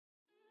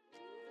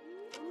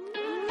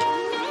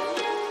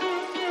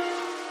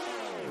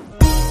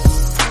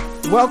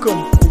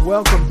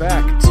Welcome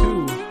back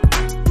to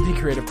the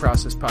Creative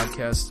Process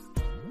Podcast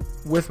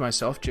with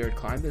myself, Jared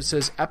Klein. This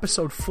is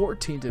episode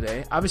 14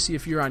 today. Obviously,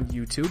 if you're on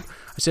YouTube,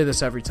 I say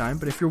this every time,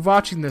 but if you're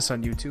watching this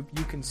on YouTube,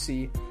 you can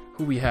see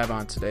who we have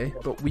on today,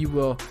 but we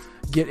will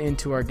get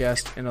into our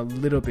guest in a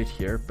little bit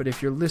here. But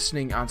if you're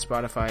listening on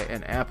Spotify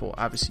and Apple,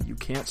 obviously you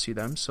can't see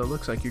them, so it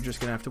looks like you're just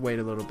going to have to wait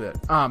a little bit.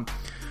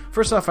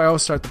 First off, I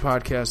always start the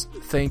podcast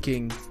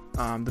thanking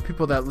the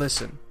people that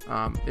listen.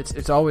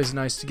 It's always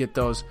nice to get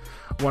those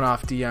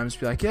one-off DMs,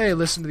 be like, "Hey,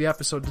 listen to the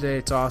episode today,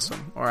 it's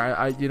awesome." Or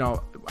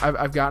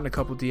I've gotten a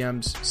couple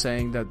DMs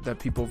saying that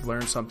people have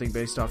learned something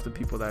based off the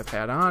people that I've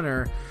had on,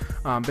 or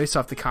based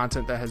off the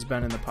content that has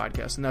been in the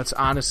podcast, and that's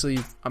honestly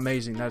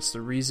amazing. That's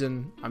the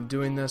reason I'm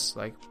doing this,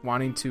 like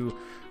wanting to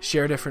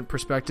share different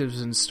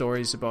perspectives and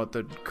stories about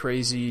the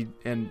crazy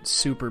and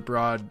super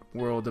broad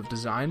world of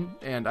design,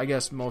 and I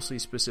guess mostly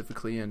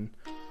specifically in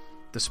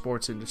the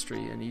sports industry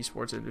and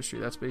esports industry.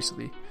 That's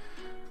basically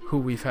who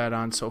we've had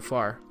on so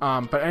far.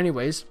 But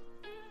anyways,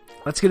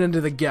 let's get into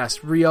the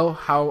guest. Rio,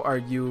 how are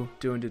you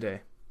doing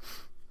today?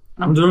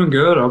 I'm doing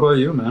good. How about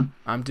you, man?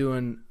 I'm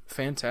doing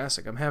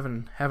fantastic. I'm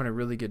having a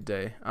really good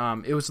day.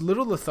 It was a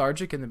little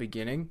lethargic in the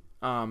beginning,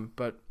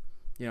 but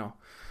you know,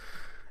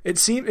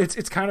 it's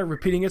kind of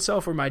repeating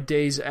itself where my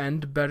days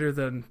end better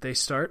than they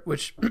start,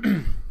 which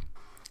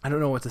I don't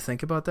know what to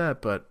think about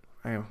that, but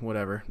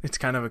whatever. It's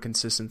kind of a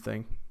consistent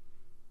thing.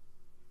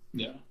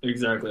 Yeah,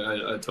 exactly.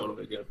 I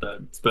totally get that.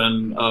 It's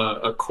been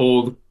a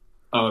cold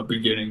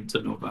beginning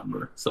to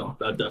November, so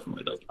that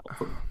definitely doesn't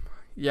help.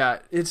 Yeah,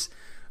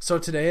 so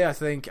today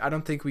I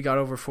don't think we got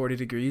over 40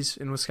 degrees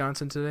in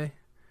Wisconsin today.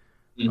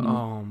 Mm-hmm.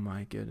 Oh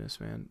my goodness,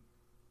 man.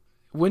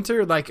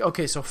 Winter,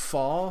 so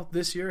fall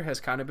this year has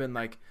kind of been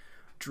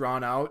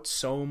drawn out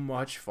so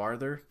much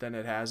farther than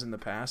it has in the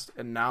past,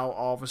 and now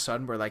all of a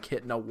sudden we're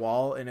hitting a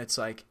wall, and it's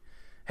like,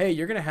 hey,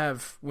 you're gonna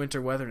have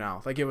winter weather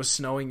now. It was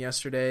snowing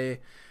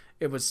yesterday.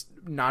 It was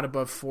not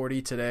above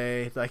 40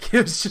 today. It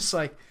was just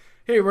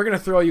hey, we're going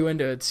to throw you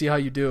into it, see how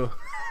you do.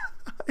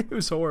 It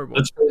was horrible.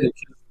 That's crazy.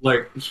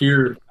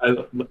 Here,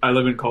 I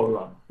live in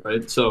Colorado,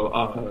 right?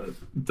 So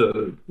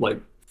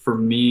for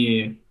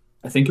me,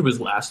 I think it was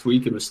last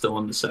week, it was still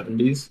in the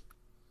 70s.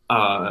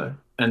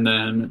 And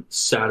then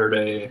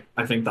Saturday,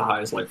 I think the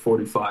high is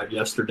 45.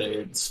 Yesterday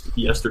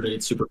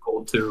it's super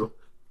cold too.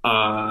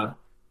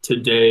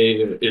 Today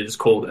is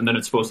cold, and then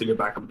it's supposed to get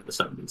back up to the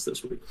 70s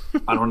this week.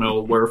 I don't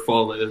know where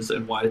fall is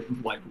and why,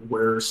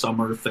 where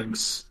summer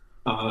thinks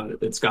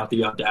it's got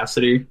the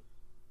audacity,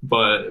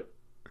 but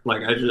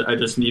I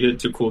just need it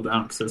to cool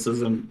down, because this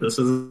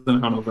isn't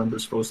how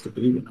November's supposed to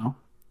be, you know.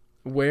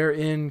 Where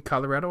in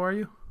Colorado are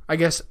you? I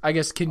guess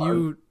can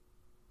you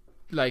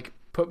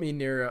put me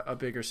near a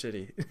bigger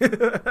city?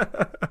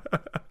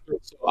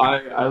 So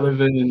I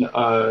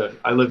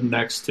live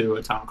next to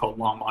a town called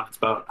Longmont. It's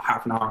about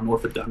half an hour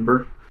north of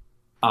Denver.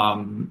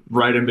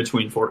 Right in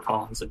between Fort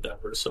Collins and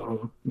Denver,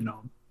 so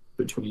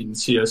between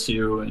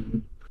CSU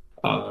and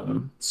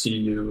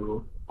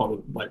CU,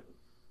 all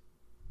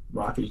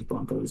Rockies,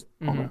 Broncos.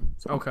 All that,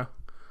 so.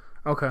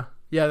 Okay,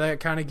 yeah, that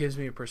kind of gives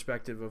me a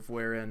perspective of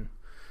where in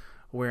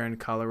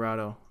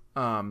Colorado.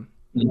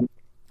 Mm-hmm.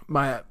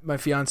 My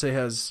fiance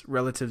has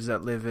relatives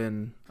that live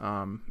in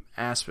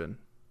Aspen,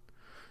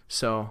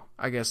 so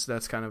I guess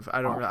that's kind of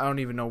I don't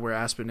even know where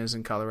Aspen is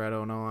in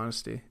Colorado, in all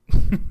honesty.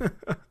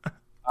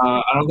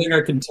 I don't think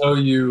I can tell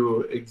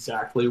you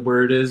exactly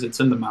where it is. It's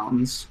in the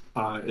mountains.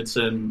 It's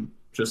in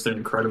just an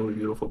incredibly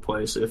beautiful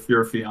place. If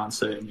you're a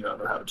fiance and you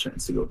ever have a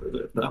chance to go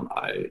visit them,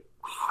 I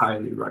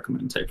highly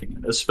recommend taking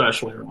it,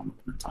 especially around the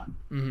winter time.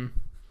 Mm-hmm.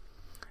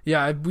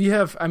 Yeah, we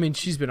have. I mean,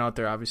 she's been out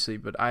there obviously,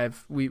 but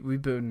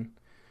we've been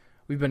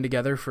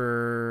together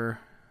for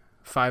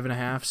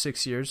 5.5,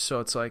 6 years.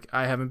 So it's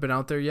I haven't been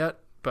out there yet,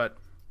 but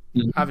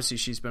obviously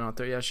she's been out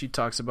there. Yeah, she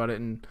talks about it,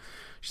 and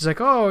she's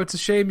like, "Oh, it's a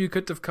shame you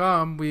couldn't have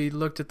come. We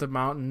looked at the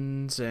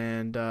mountains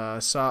and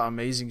saw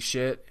amazing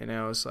shit." And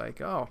I was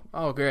like, "Oh,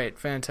 great,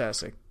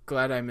 fantastic.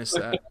 Glad I missed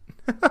that."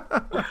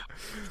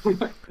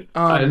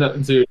 I know,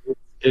 dude.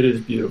 It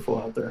is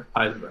beautiful out there.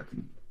 Highly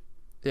recommend.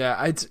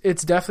 Yeah,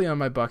 it's definitely on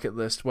my bucket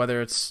list,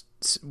 whether it's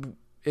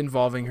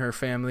involving her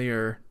family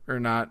or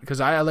not,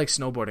 because I like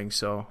snowboarding.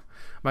 So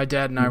my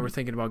dad and I were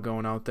thinking about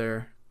going out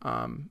there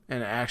and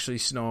actually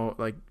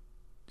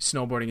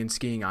snowboarding and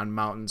skiing on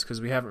mountains, because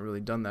we haven't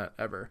really done that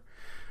ever.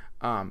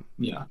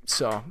 Yeah.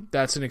 So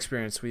that's an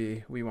experience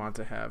we want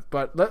to have.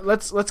 But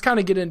let's kind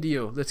of get into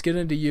you. Let's get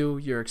into you,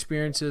 your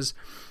experiences.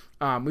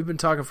 We've been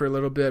talking for a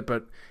little bit,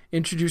 but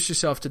introduce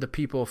yourself to the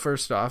people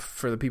first off.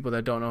 For the people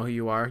that don't know who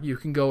you are, you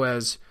can go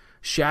as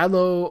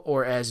shallow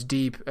or as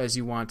deep as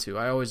you want to.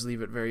 I always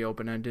leave it very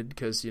open-ended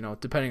because,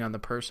 depending on the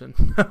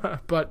person.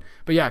 but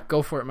yeah,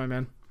 go for it, my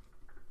man.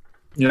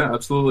 Yeah,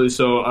 absolutely.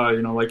 So,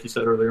 like you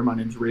said earlier, my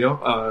name's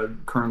Rio.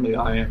 Currently,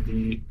 I am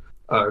the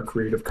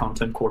creative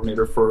content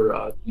coordinator for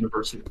the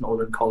University of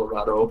Northern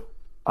Colorado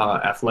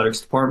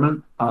athletics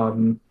department.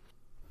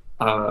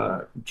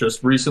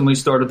 Just recently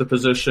started the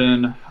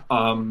position.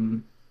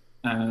 And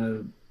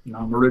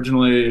I'm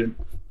originally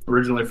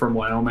from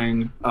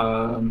Wyoming.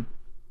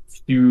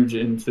 huge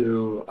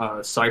into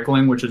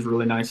cycling, which is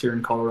really nice here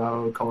in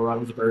Colorado.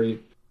 Colorado is a very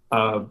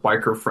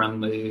biker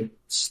friendly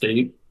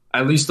state.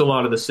 At least a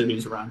lot of the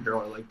cities around here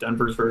are. Like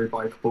Denver's very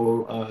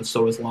bikeable.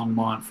 So is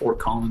Longmont, Fort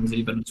Collins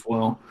even as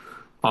well.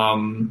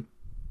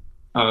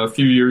 A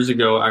few years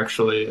ago,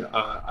 actually,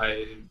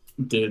 I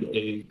did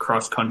a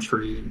cross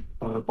country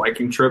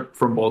biking trip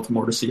from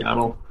Baltimore to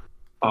Seattle.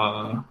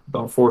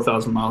 About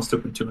 4,000 miles,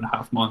 took me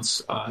 2.5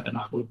 months, and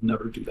I would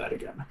never do that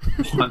again.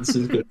 Once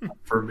is good enough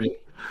for me.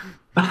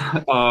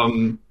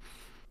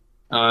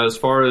 As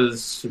far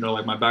as,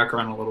 like my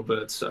background a little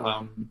bit,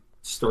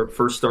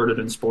 first started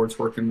in sports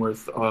working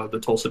with the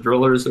Tulsa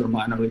Drillers. They're a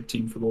minor league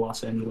team for the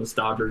Los Angeles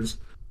Dodgers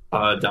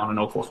down in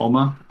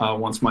Oklahoma.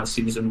 Once my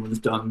season was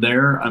done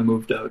there, I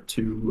moved out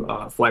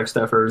to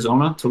Flagstaff,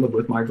 Arizona to live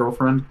with my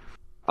girlfriend.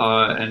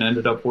 And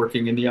ended up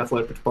working in the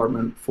athletic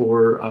department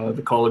for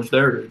the college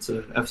there. It's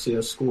an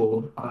FCS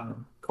school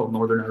called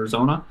Northern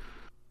Arizona.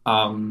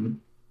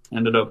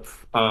 Ended up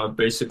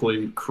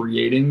basically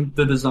creating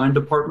the design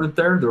department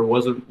there. There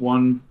wasn't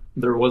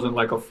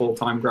like a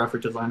full-time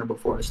graphic designer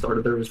before I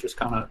started there. It was just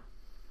kind of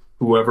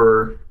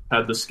whoever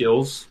had the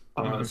skills.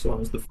 So I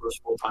was the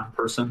first full-time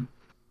person.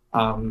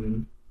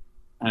 And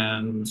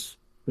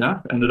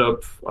yeah, ended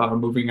up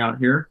moving out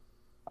here.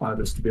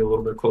 Just to be a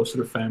little bit closer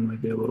to family,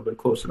 be a little bit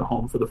closer to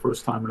home for the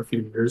first time in a few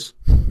years.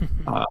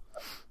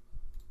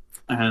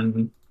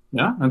 And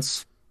yeah,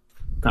 that's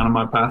kind of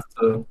my path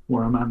to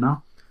where I'm at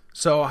now.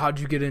 So how'd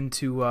you get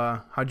into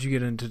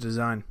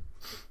design?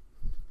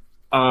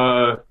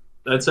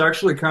 That's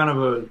actually kind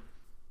of a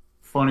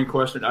funny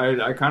question.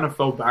 I kind of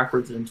fell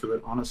backwards into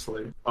it,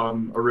 honestly.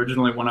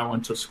 Originally when I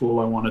went to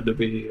school, I wanted to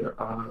be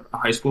a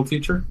high school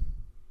teacher.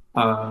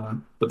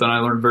 But then I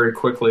learned very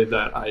quickly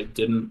that I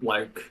didn't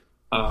like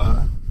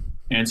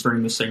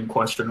answering the same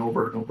question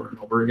over and over and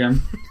over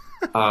again.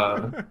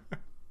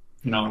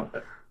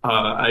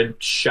 I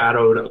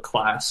shadowed a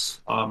class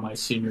my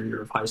senior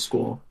year of high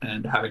school,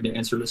 and having to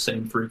answer the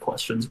same 3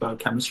 questions about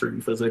chemistry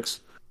and physics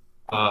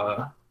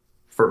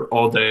for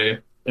all day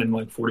in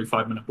like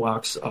 45-minute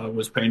blocks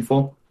was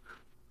painful.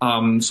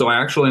 So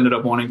I actually ended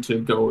up wanting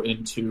to go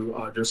into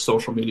just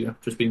social media,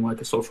 just being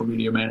like a social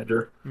media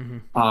manager.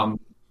 Mm-hmm.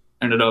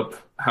 Ended up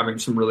having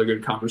some really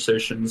good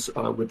conversations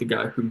with the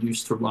guy who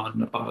used to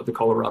run the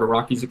Colorado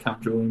Rockies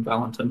account, Julian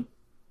Valentin.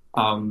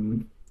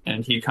 And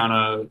he kind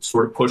of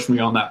sort of pushed me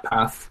on that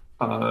path,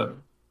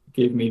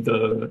 gave me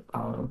the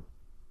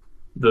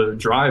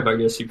drive, I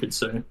guess you could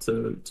say,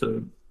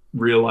 to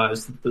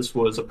realize that this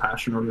was a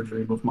passion or a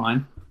dream of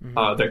mine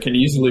that can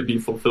easily be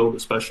fulfilled,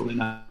 especially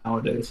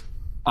nowadays.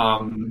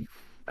 And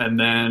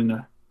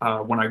then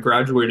when I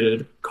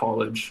graduated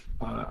college,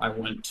 I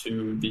went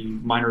to the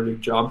minor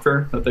league job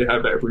fair that they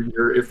have every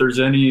year. If there's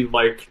any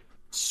like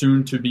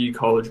soon-to-be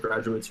college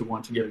graduates who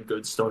want to get a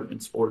good start in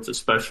sports,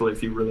 especially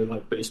if you really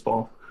like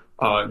baseball,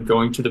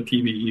 going to the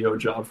PBEO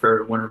job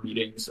fair at winter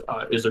meetings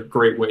is a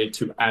great way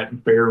to,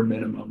 at bare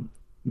minimum,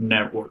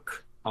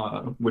 network,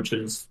 which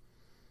is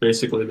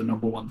basically the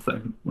number one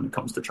thing when it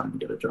comes to trying to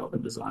get a job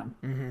in design.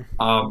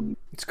 Mm-hmm.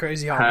 It's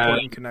crazy how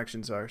important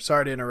connections are.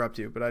 Sorry to interrupt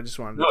you, but I just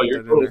wanted to put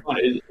that totally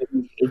in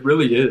there. It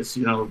really is.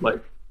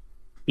 Like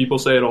people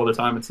say it all the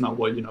time. It's not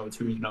what you know, it's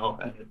who you know,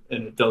 and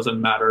it doesn't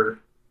matter,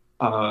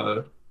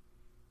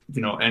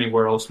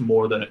 anywhere else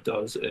more than it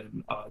does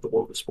in the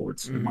world of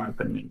sports, in my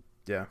opinion.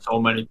 Yeah.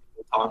 So many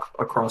people talk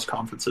across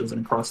conferences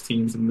and across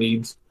teams and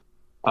leagues.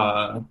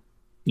 Who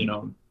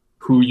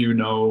you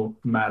know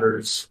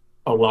matters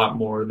a lot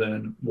more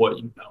than what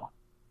you know.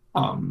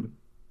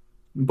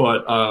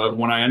 But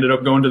when I ended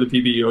up going to the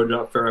PBEO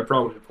job fair, I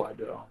probably applied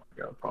to,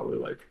 probably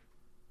like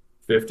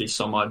 50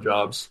 some odd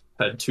jobs.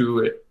 Had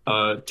two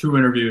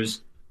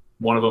interviews.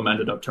 One of them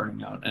ended up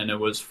turning out, and it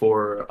was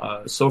for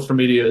social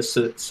media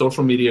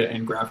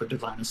and graphic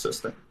design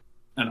assistant.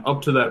 And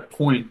up to that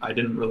point, I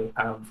didn't really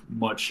have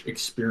much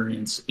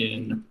experience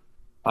in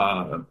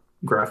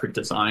graphic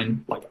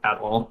design, like at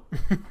all.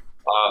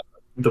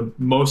 The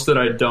most that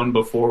I'd done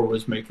before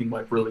was making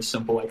like really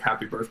simple, like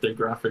happy birthday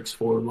graphics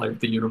for like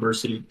the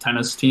university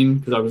tennis team,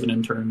 because I was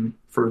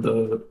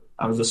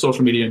I was a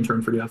social media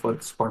intern for the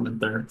athletics department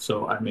there.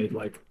 So I made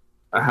like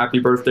a happy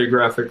birthday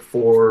graphic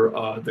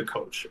for the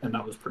coach, and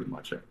that was pretty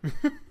much it.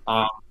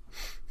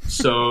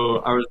 So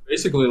I was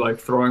basically like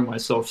throwing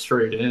myself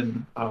straight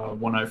in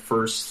when I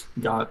first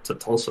got to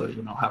Tulsa,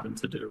 having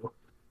to do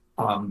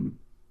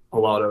a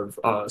lot of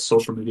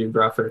social media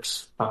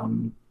graphics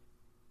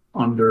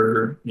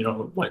under,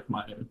 like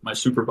my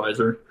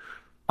supervisor,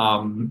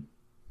 and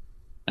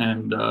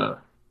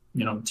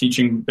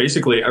teaching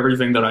basically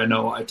everything that I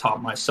know I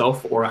taught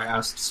myself, or I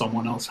asked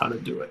someone else how to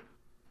do it,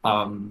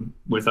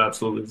 with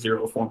absolutely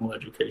zero formal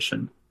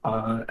education.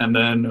 And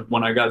then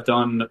when I got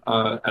done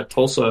at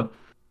Tulsa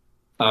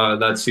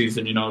that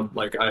season,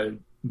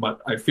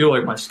 I feel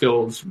like my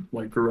skills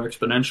like grew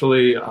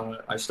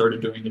exponentially. I started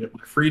doing it in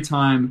my free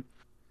time,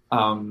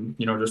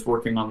 just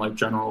working on like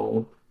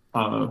general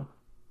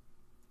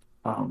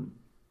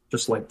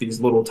just like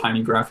these little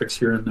tiny graphics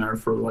here and there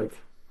for like,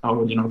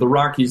 the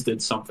Rockies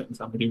did something.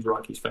 So I'm a huge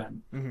Rockies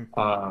fan.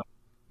 Mm-hmm.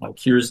 like,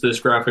 here's this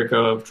graphic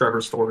of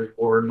Trevor Story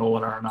or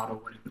Nolan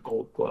Arenado winning the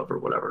Gold Glove or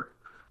whatever.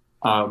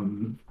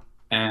 And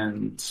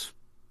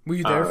Were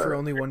you there for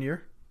only 1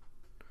 year?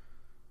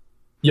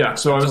 yeah,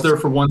 so I was there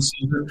for one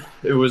season.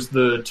 It was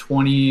the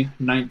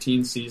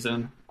 2019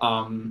 season,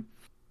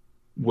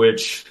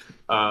 which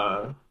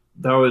it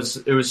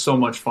was so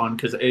much fun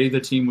because the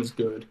team was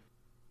good.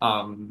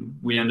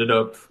 We ended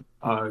up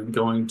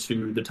going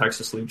to the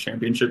Texas League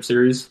Championship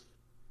Series.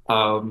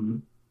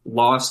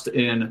 Lost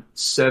in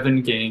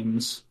 7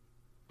 games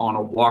on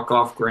a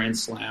walk-off grand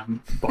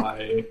slam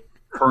by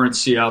current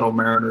Seattle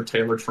Mariner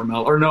Taylor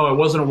Trammell. Or no, it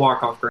wasn't a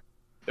walk-off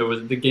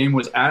grand. The game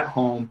was at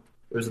home.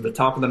 It was at the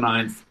top of the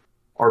 9th.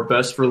 Our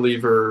best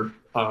reliever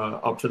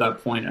up to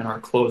that point and our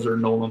closer,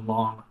 Nolan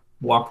Long,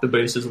 walked the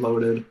bases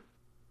loaded,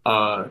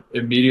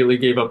 immediately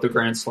gave up the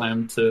grand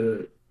slam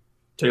to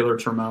Taylor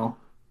Trammell.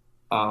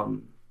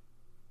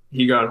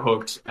 He got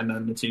hooked, and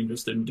then the team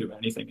just didn't do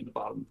anything in the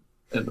bottom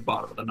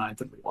of the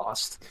 9th, and we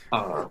lost,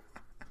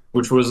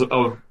 which was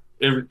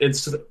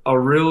it's a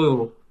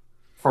real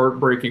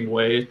heartbreaking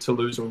way to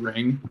lose a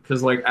ring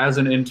because, like, as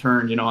an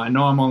intern, I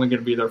know I'm only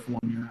going to be there for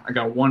 1 year. I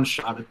got one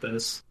shot at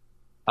this.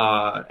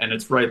 And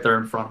it's right there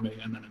in front of me,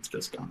 and then it's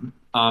just gone.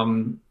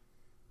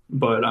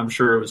 But I'm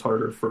sure it was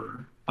harder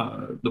for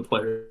the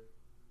player,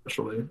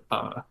 especially,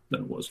 than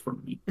it was for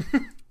me.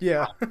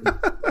 Yeah.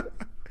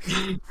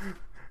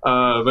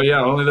 But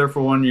yeah, only there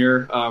for 1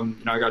 year.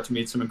 I got to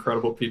meet some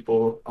incredible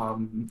people,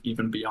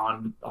 even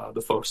beyond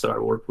the folks that I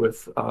worked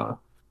with.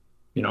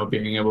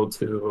 Being able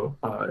to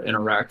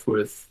interact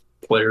with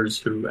players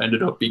who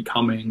ended up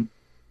becoming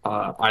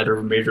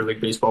either Major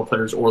League Baseball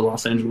players or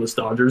Los Angeles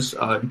Dodgers.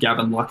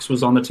 Gavin Lux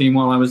was on the team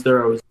while I was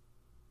there. I was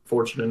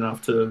fortunate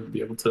enough to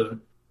be able to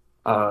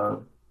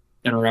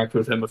interact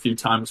with him a few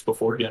times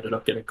before he ended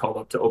up getting called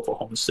up to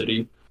Oklahoma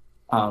City.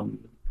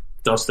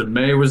 Dustin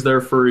May was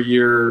there for a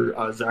year.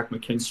 Zach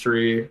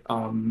McKinstry,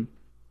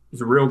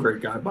 he's a real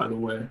great guy, by the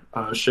way.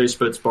 Shea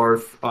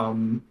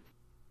Spitzbarth,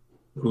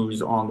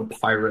 who's on the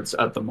Pirates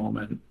at the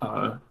moment.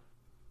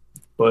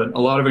 But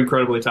a lot of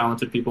incredibly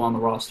talented people on the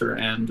roster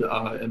and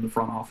in the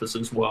front office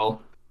as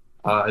well.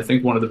 I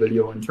think one of the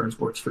video interns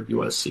works for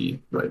USC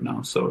right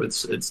now, so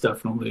it's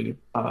definitely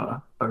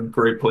a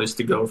great place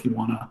to go if you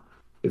want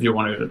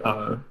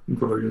to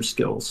grow your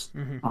skills.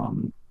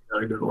 Mm-hmm.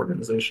 Got a good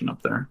organization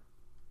up there.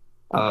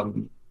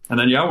 And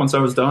then once I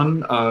was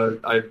done,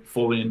 I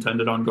fully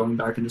intended on going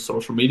back into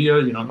social media.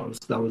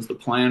 That was the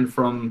plan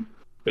from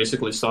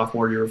basically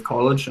sophomore year of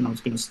college, and I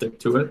was going to stick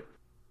to it.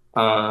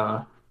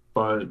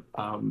 But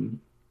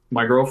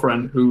my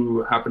girlfriend,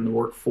 who happened to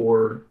work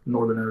for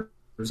Northern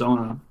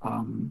Arizona,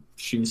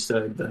 she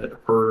said that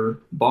her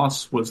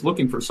boss was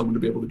looking for someone to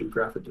be able to do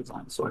graphic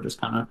design. So I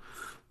just kind of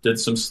did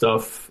some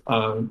stuff,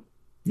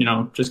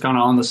 just kind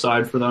of on the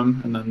side for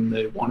them. And then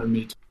they wanted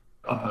me to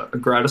a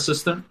grad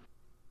assistant.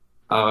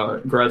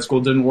 Grad school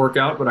didn't work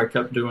out, but I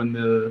kept doing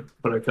the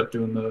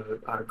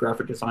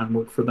graphic design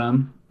work for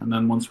them. And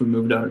then once we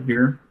moved out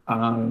here,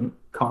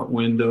 caught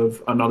wind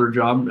of another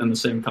job in the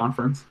same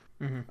conference.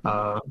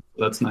 Mm-hmm.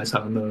 That's nice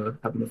having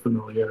the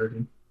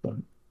familiarity. But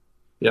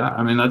yeah,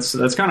 I mean that's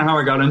kind of how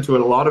I got into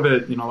it. A lot of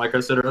it, like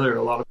I said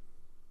earlier,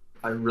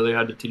 I really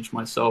had to teach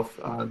myself.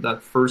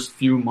 That first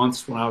few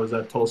months when I was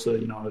at Tulsa,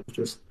 it was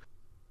just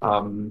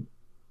a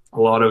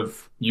lot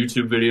of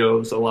YouTube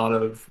videos, a lot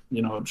of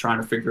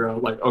trying to figure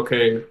out like,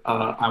 okay,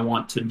 I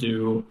want to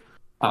do.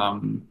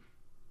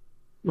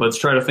 Let's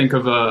try to think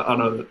of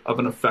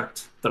an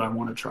effect that I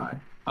want to try.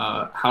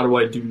 How do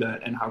I do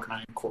that, and how can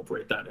I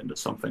incorporate that into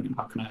something, and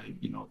how can I,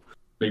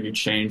 maybe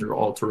change or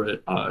alter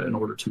it in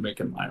order to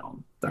make it my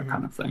own, that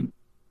kind of thing.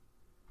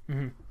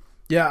 Mm-hmm.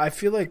 Yeah, I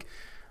feel like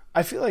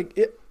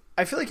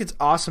it's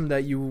awesome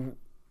that you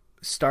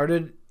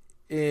started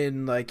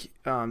in like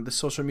the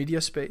social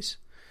media space,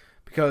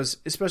 because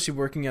especially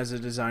working as a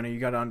designer, you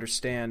got to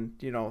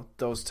understand,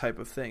 those type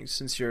of things.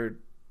 Since you're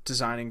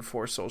designing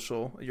for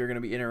social, you're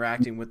going to be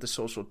interacting with the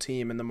social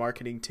team and the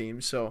marketing team,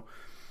 so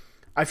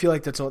I feel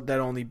like that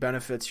only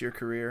benefits your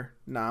career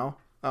now.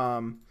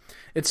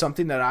 It's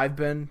something that I've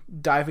been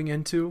diving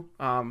into,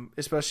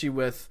 especially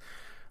with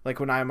like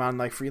when I'm on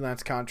like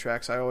freelance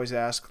contracts. I always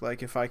ask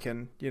like if I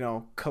can,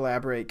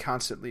 collaborate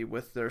constantly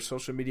with their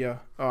social media,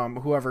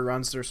 whoever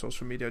runs their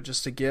social media,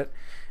 just to get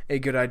a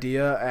good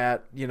idea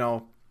at,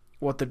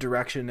 what the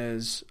direction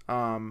is,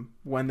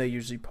 when they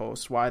usually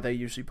post, why they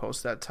usually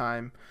post that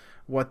time,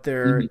 what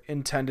their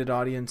intended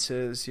audience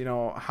is,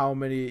 how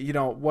many,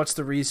 what's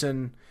the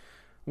reason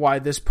why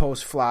this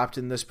post flopped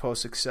and this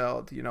post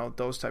excelled,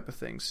 those type of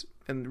things,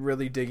 and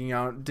really digging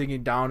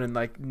down and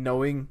like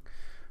knowing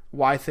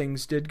why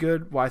things did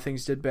good, why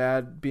things did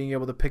bad, being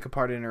able to pick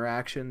apart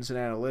interactions and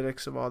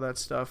analytics of all that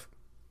stuff.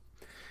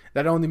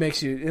 That only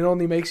makes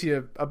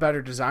you a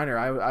better designer,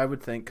 I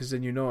would think, because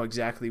then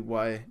exactly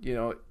why,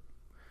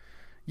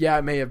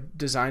 it may have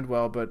designed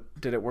well, but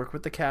did it work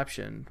with the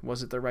caption?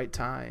 Was it the right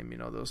time?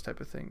 Those type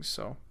of things.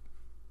 So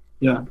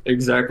yeah,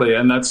 exactly.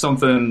 And that's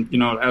something,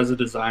 as a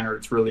designer,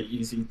 it's really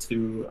easy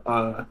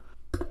to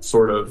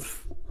sort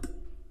of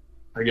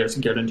I guess,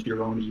 get into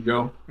your own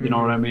ego. You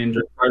know what I mean?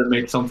 Just try to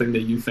make something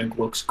that you think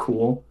looks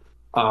cool.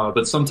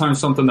 But sometimes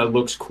something that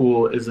looks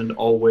cool isn't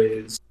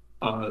always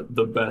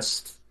the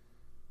best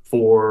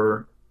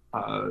for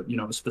a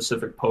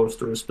specific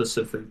post or a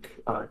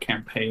specific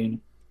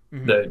campaign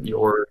that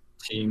your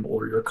team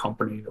or your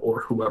company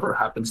or whoever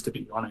happens to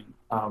be running.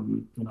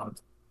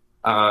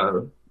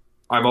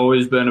 I've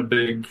always been a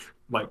big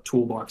like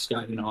toolbox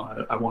guy.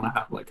 I want to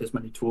have like as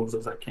many tools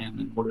as I can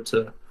in order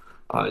to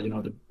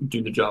to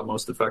do the job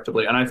most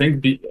effectively. And I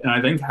think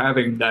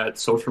having that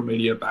social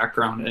media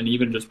background and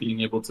even just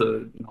being able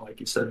to, like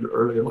you said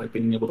earlier, like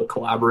being able to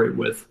collaborate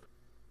with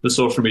the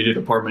social media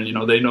department,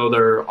 they know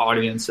their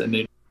audience and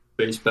they know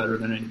the space better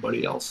than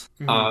anybody else.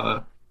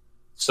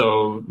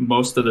 So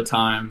most of the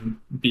time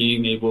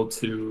being able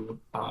to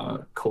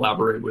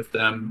collaborate with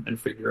them and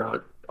figure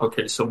out,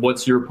 okay, so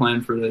what's your plan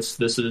for this?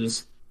 This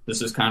is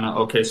kind of,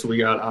 okay, so we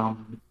got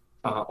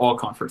all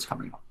conference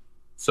coming up.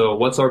 So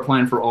what's our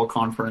plan for all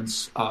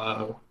conference?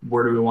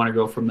 Where do we want to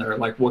go from there?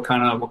 Like what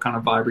kind of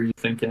vibe are you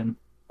thinking?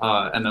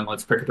 And then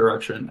let's pick a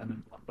direction and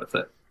then run with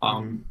it.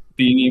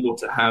 Being able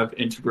to have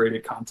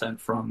integrated content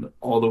from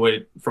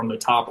the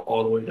top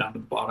all the way down to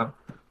the bottom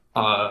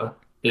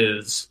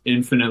is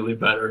infinitely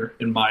better,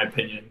 in my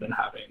opinion, than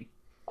having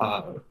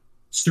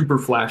super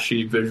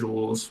flashy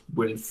visuals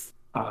with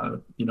a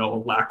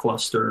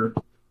lackluster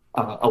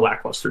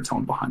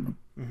tone behind them.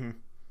 Mm-hmm.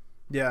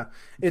 Yeah,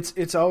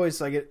 it's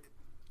always like it.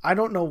 I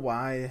don't know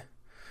why,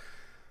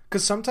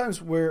 because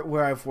sometimes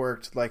where I've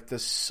worked, like the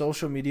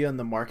social media and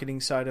the marketing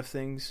side of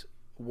things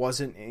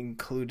wasn't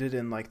included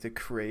in like the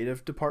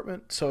creative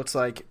department. So it's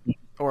like,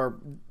 or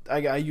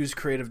I use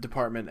creative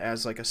department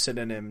as like a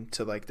synonym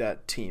to like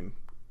that team,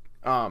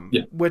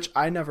 which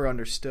I never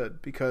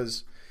understood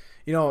because,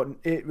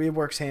 it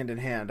works hand in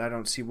hand. I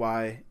don't see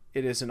why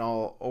it isn't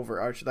all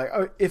overarching. Like,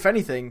 if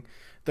anything,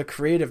 the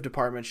creative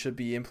department should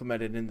be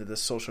implemented into the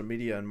social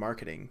media and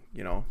marketing,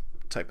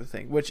 type of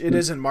thing, which it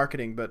is in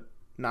marketing, but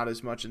not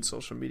as much in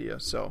social media.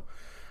 So,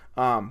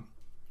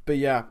 but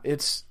yeah,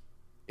 it's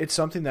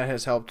something that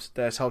has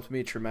helped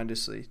me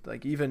tremendously.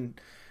 Like even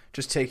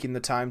just taking the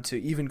time to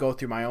even go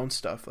through my own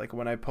stuff. Like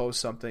when I post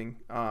something,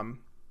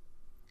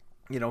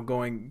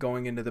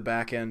 going into the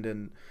back end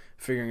and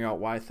figuring out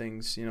why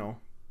things,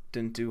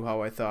 didn't do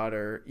how I thought,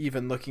 or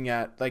even looking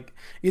at like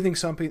even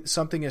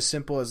something as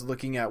simple as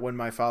looking at when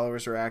my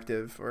followers are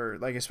active, or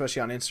like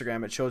especially on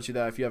Instagram, it shows you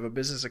that if you have a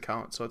business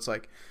account. So it's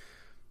like,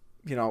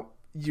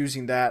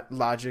 using that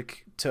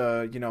logic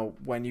to,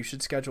 when you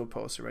should schedule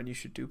posts or when you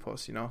should do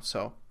posts,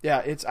 So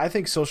yeah, I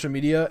think social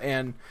media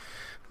and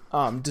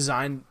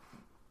design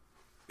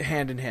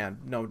hand in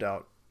hand, no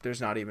doubt.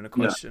 There's not even a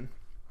question.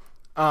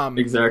 Yeah.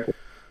 Exactly.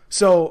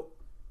 So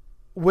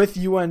with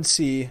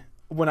UNC,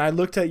 when I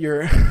looked at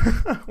your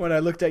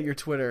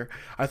Twitter,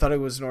 I thought it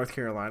was North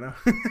Carolina.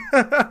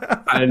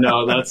 I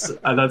know that's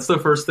the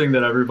first thing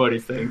that everybody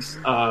thinks.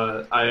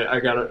 I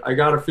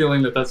got a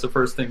feeling that that's the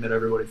first thing that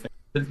everybody thinks.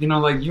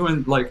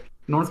 Like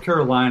North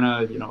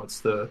Carolina, it's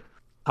the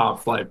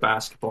top flight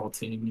basketball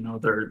team.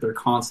 They're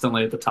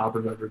constantly at the top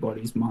of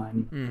everybody's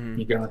mind. Mm-hmm.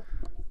 You got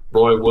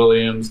Roy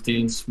Williams,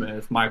 Dean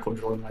Smith, Michael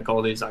Jordan, like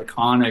all these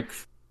iconic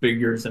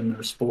figures in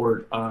their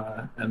sport.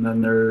 And then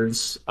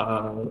there's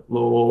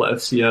little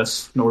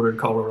FCS, Northern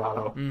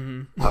Colorado,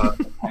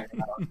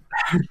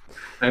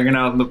 hanging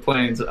out in the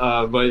plains.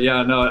 But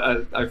yeah,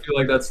 no, I feel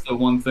like that's the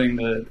one thing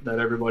that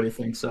everybody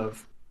thinks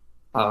of.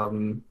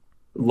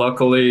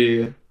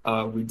 Luckily,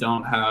 we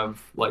don't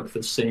have like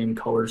the same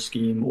color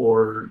scheme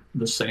or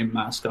the same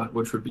mascot,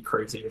 which would be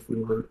crazy if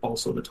we were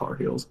also the Tar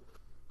Heels.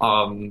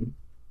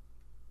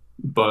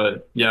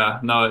 But yeah,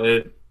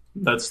 no,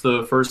 that's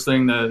the first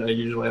thing that I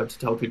usually have to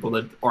tell people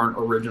that aren't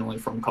originally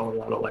from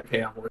Colorado, like,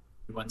 hey, I'm with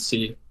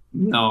UNC.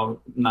 No,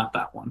 not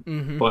that one.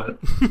 Mm-hmm. But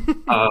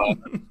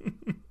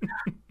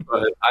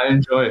I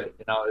enjoy it.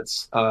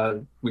 It's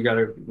we got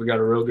a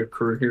real good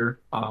crew here.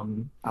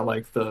 I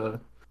like the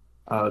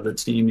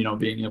team,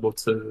 being able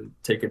to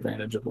take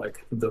advantage of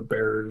like the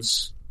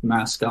Bears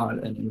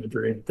mascot and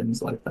imagery and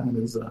things like that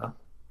is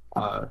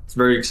it's a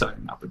very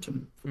exciting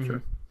opportunity for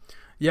sure.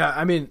 Yeah,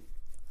 I mean,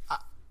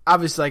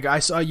 obviously, like I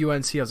saw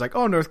UNC, I was like,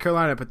 oh, North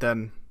Carolina, but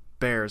then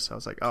Bears, I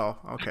was like, oh,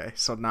 okay,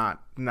 so not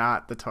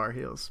the Tar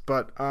Heels,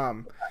 but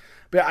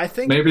I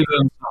think maybe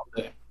them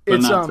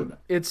someday.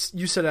 It's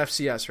you said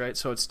FCS, right?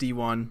 So it's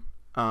D1.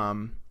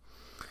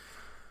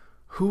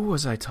 Who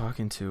was I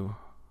talking to?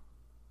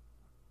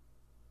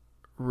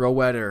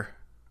 Rowetter,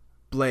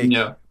 Blake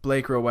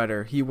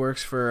Rowetter. He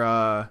works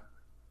for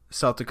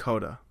South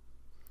Dakota,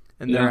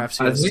 and they're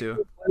FCS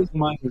too.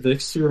 Mine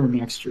this year or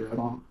next year, I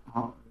don't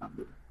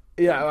remember.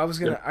 Yeah, I was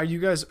gonna. Yeah. Are you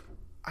guys?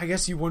 I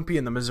guess you wouldn't be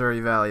in the Missouri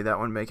Valley. That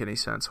wouldn't make any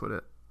sense, would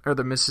it? Or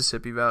the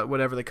Mississippi Valley,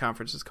 whatever the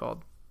conference is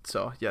called.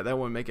 So yeah, that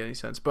wouldn't make any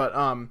sense. But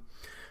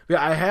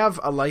yeah, I have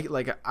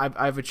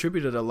I've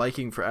attributed a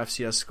liking for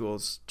FCS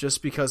schools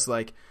just because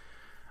like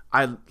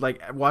I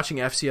like watching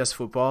FCS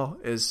football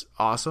is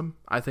awesome.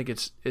 I think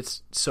it's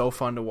so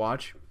fun to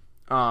watch.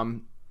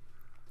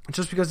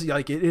 Just because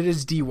like it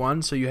is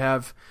D1, so you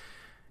have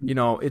you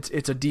know, it's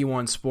a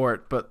D1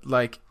 sport, but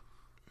like,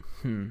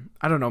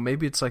 I don't know,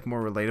 maybe it's like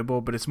more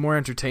relatable, but it's more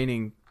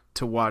entertaining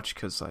to watch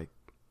because like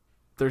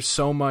there's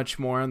so much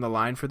more on the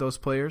line for those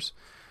players.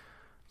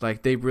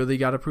 Like they really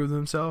got to prove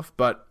themselves.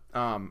 But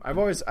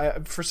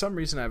for some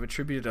reason I've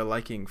attributed a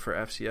liking for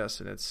FCS,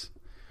 and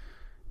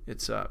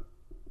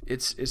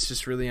it's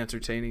just really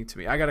entertaining to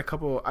me. I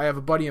have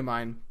a buddy of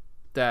mine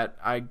that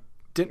I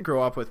didn't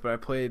grow up with, but I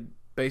played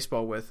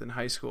baseball with in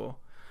high school.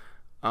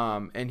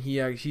 And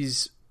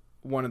he's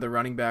one of the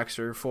running backs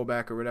or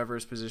fullback or whatever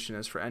his position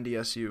is for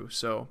NDSU.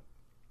 So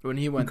when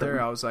he went there,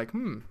 I was like,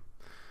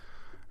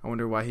 I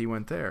wonder why he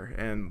went there.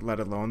 And let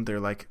alone they're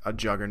like a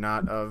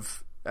juggernaut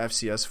of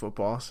FCS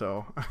football.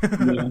 So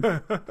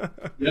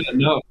yeah,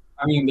 no.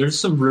 I mean, there's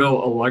some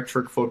real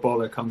electric football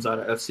that comes out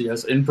of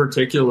FCS. In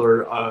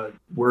particular,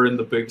 we're in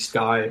the Big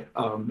Sky,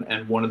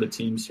 and one of the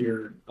teams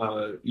here,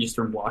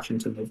 Eastern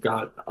Washington, they've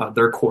got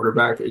their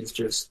quarterback is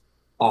just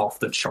off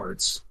the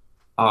charts.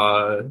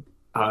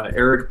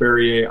 Eric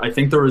Berrier, I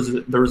think there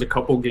was a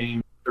couple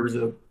games. There was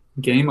a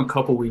game a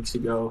couple weeks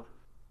ago.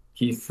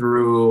 He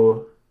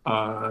threw,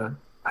 I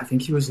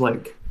think he was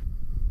like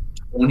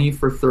 20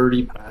 for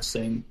 30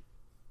 passing,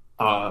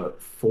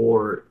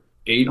 for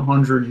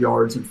 800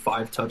 yards and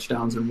 5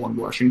 touchdowns and 1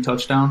 rushing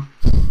touchdown.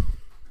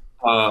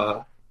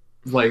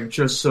 Like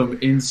just some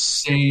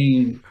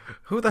insane.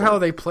 Who the hell are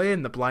they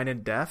playing? The blind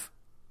and deaf?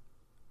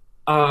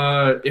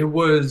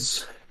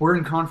 We're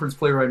in conference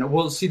play right now.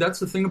 Well, see, that's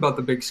the thing about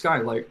the Big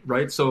Sky, like,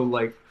 right? So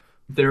like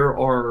there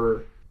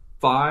are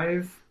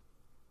five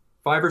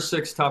or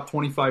six top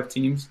 25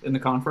 teams in the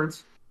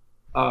conference.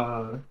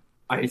 I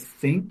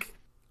think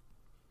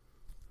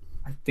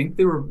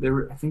they were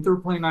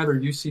playing either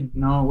UC.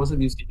 No, it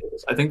wasn't UC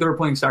Davis. I think they were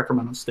playing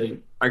Sacramento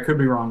State. I could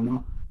be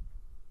wrong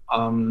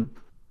though.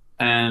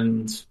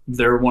 And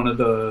they're one of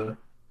the.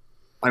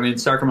 I mean,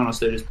 Sacramento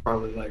State is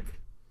probably like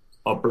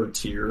upper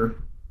tier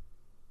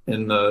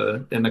in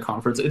the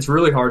conference. It's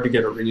really hard to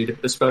get a read,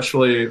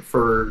 especially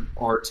for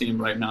our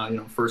team right now. You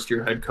know, first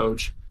year head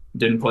coach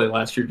didn't play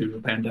last year due to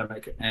the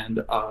pandemic,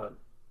 and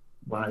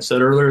when I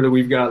said earlier that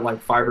we've got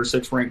like 5 or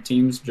 6 ranked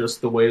teams,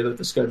 just the way that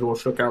the schedule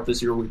shook out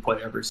this year, we play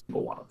every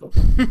single one of them.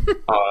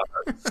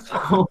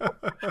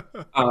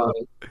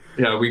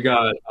 Yeah, we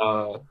got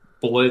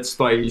blitzed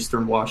by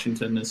Eastern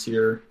Washington this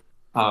year.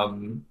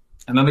 And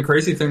then the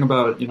crazy thing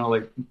about, you know,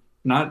 like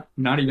not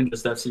even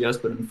just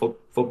FCS, but in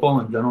football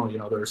in general, you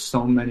know, there's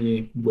so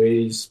many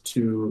ways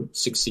to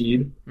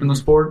succeed in the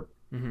sport.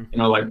 You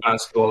know, like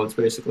basketball, it's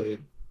basically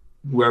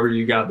whoever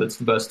you got that's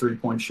the best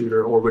 3-point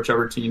shooter, or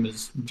whichever team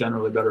is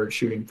generally better at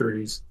shooting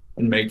threes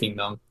and making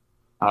them,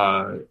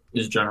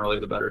 is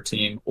generally the better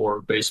team.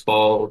 Or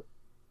baseball,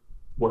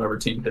 whatever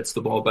team hits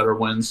the ball better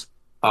wins.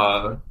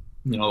 You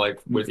know,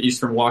 like with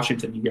Eastern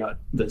Washington, you got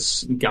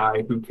this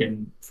guy who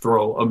can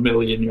throw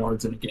 1,000,000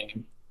 yards in a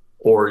game.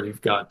 Or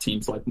you've got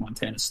teams like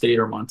Montana State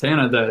or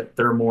Montana that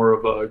they're more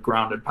of a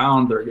ground and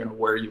pound. They're going to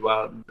wear you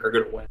out, and they're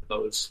going to win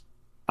those,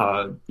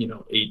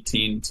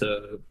 18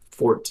 to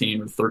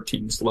 14 or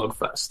 13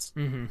 slugfests.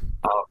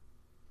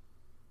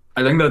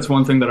 I think that's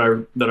one thing that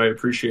I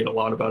appreciate a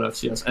lot about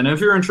FCS. And if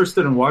you're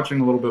interested in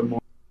watching a little bit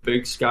more,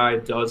 Big Sky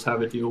does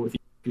have a deal with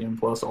ESPN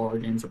Plus. All our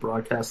games are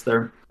broadcast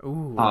there.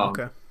 Ooh,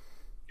 okay.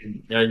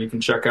 Yeah, you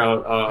can check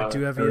out. I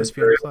do have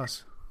ESPN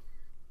Plus.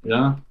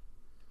 Yeah,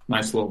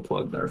 nice little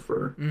plug there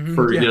for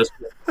ESPN.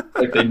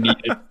 Like they need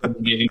it for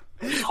meeting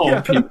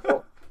all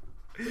people.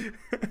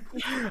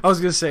 I was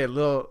gonna say a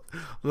little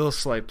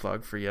slight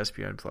plug for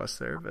ESPN Plus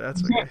there, but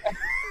that's okay.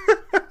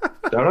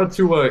 Shout out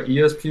to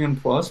ESPN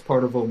Plus,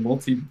 part of a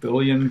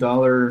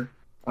multi-billion-dollar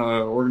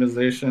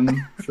organization.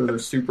 I'm sure they're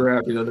super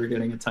happy that they're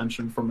getting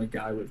attention from a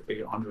guy with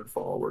 800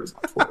 followers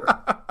on Twitter.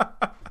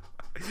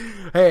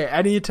 Hey,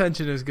 any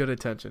attention is good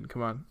attention.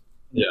 Come on.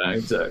 Yeah,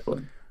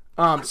 exactly.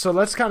 So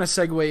let's kind of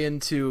segue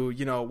into,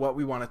 you know, what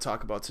we want to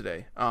talk about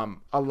today.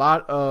 A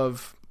lot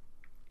of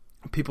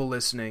people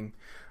listening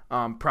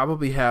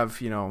probably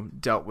have, you know,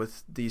 dealt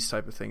with these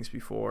type of things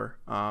before.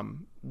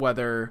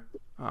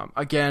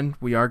 Again,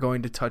 we are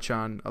going to touch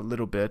on a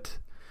little bit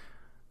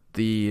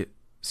the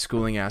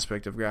schooling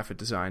aspect of graphic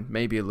design,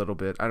 maybe a little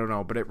bit, I don't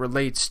know, but it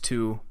relates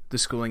to the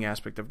schooling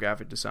aspect of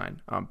graphic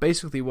design.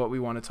 Basically what we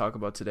want to talk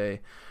about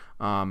today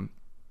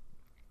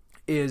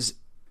is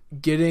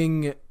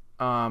getting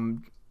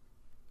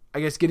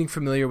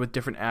familiar with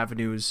different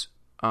avenues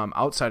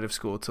outside of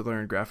school to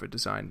learn graphic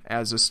design.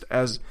 I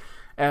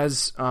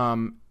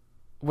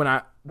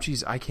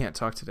can't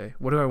talk today.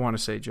 What do I want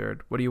to say,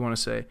 Jared? What do you want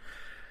to say?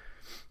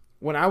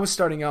 When I was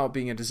starting out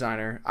being a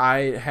designer,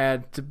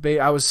 I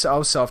was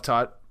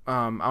self-taught.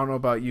 I don't know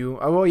about you.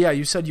 Oh, well, yeah,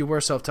 you said you were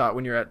self-taught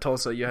when you were at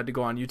Tulsa. You had to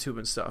go on YouTube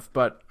and stuff.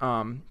 But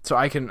so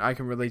I can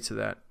relate to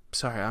that.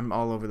 Sorry, I'm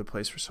all over the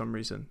place for some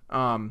reason.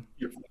 But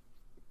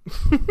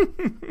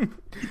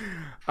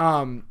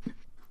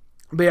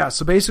yeah,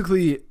 so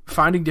basically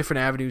finding different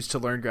avenues to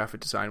learn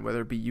graphic design,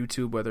 whether it be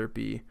YouTube, whether it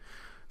be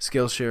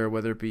Skillshare,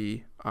 whether it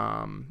be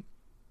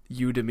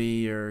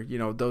Udemy or,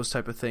 those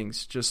type of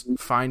things. Just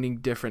finding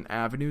different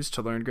avenues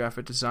to learn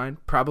graphic design.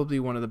 Probably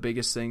one of the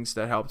biggest things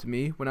that helped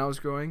me when I was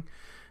growing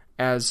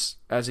as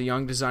a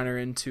young designer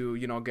into,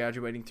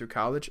 graduating through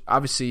college.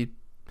 Obviously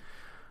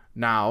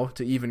now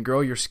to even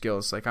grow your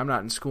skills, like I'm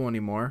not in school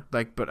anymore,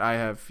 but I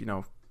have,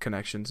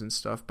 connections and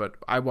stuff, but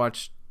I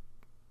watch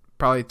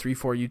probably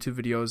 3-4 YouTube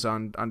videos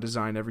on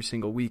design every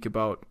single week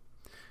about,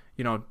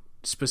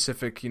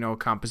 specific,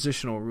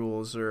 compositional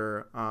rules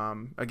or,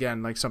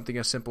 again, like something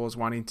as simple as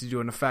wanting to do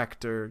an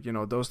effect or,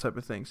 those type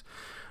of things.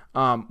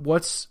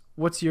 What's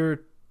your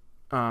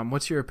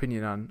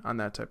opinion on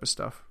that type of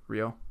stuff,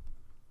 Rio?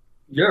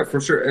 Yeah,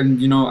 for sure.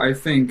 And, I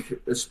think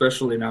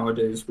especially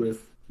nowadays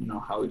with,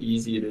 how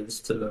easy it is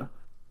to,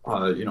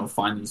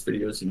 find these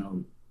videos,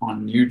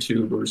 on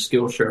YouTube or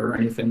Skillshare or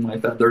anything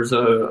like that. There's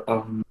a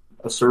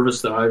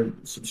service that I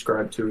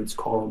subscribe to.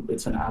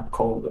 It's an app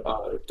called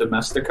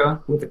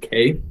Domestika with a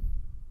K.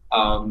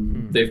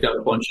 They've got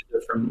a bunch of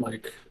different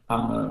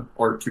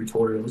art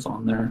tutorials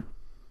on there.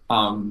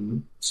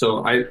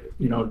 So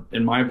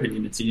in my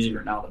opinion, it's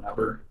easier now than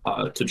ever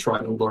to try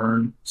to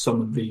learn some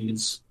of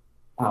these,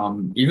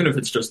 even if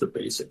it's just the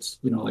basics,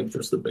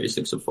 just the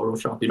basics of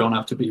Photoshop. You don't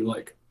have to be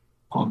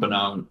pumping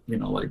out,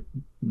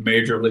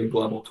 major league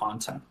level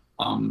content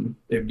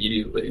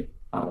immediately.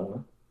 But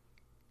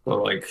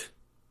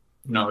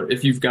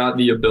if you've got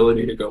the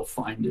ability to go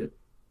find it,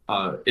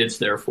 it's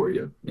there for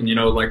you. And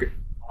when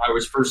I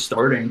was first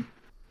starting,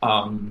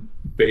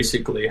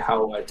 basically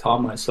how I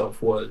taught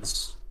myself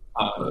was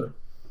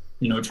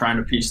trying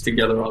to piece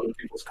together other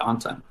people's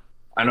content.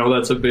 I know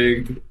that's a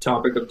big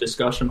topic of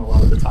discussion a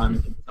lot of the time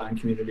in the design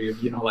community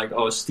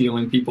of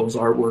stealing people's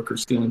artwork or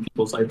stealing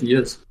people's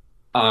ideas.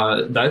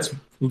 That's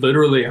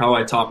literally how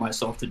I taught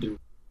myself to do it.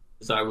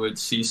 Is I would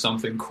see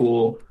something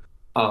cool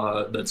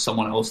that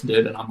someone else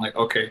did, and I'm like,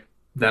 okay,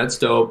 that's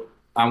dope.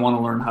 I want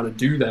to learn how to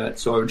do that.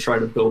 So I would try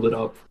to build it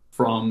up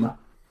from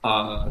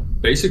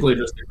basically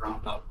just the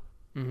ground up.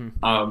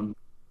 Mm-hmm.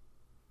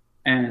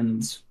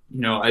 And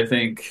I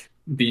think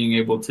being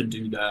able to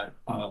do that,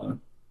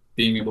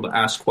 being able to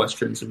ask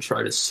questions and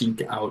try to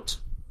seek out,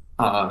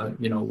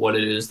 what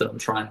it is that I'm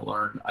trying to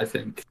learn. I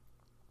think,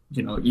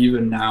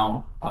 even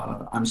now,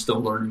 I'm still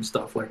learning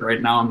stuff. Like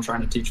right now, I'm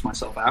trying to teach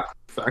myself After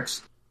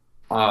Effects.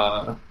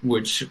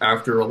 Which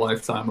after a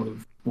lifetime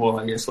of,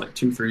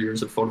 2-3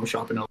 years of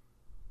Photoshop,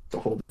 it's a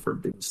whole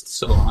different beast.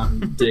 So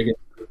I'm digging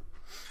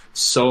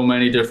so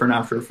many different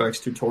After Effects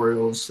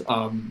tutorials.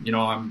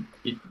 I'm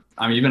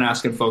even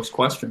asking folks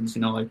questions,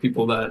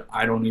 people that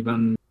I don't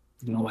even,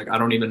 I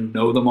don't even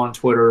know them on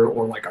Twitter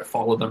or I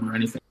follow them or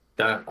anything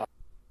like that.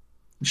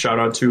 Shout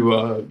out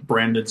to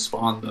Brandon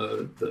Spahn,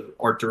 the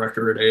art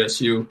director at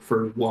ASU,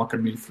 for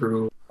walking me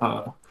through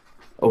a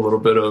little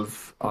bit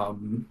of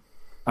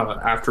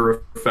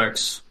After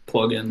Effects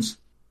plugins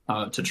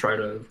to try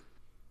to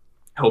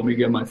help me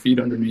get my feet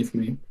underneath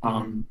me.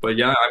 But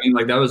yeah,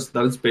 that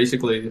was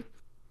basically,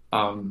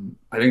 I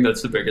think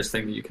that's the biggest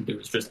thing that you can do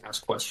is just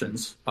ask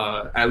questions.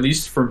 At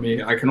least for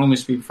me, I can only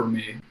speak for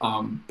me,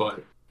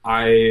 but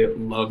I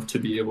love to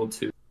be able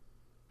to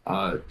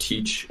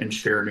teach and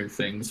share new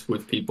things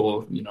with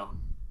people.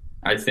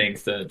 I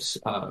think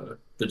that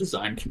the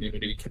design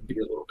community can be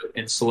a little bit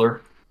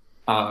insular,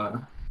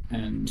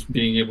 and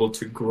being able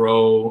to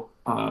grow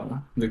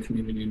the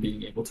community and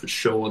being able to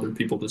show other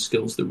people the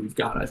skills that we've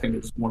got, I think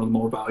is one of the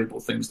more valuable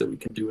things that we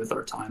can do with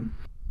our time.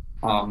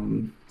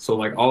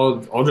 So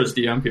I'll just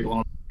DM people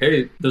and,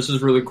 hey, this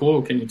is really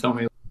cool. Can you tell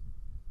me how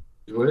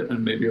to do it?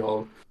 And maybe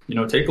I'll,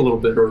 take a little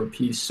bit or a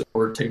piece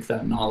or take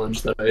that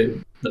knowledge that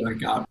I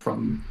got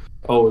from,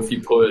 if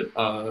you put,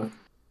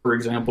 for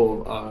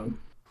example,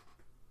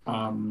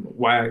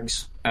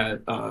 WAGs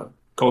at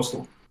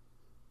Coastal.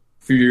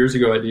 A few years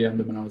ago, I DM'd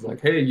him and I was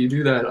like, hey, you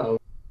do that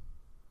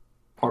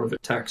part of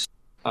it text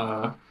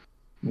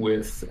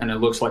with, and it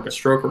looks like a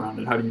stroke around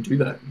it. How do you do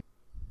that?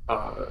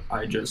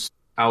 I just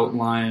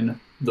outline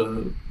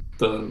the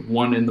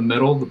one in the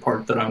middle, the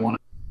part that I want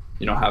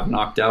to, have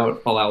knocked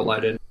out. I'll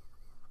outline it,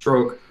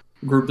 stroke,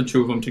 group the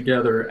two of them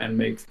together, and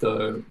make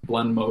the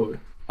blend mode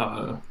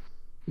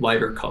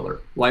lighter color.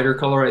 Lighter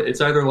color.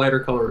 It's either lighter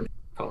color or dark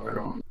color. I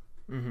don't know.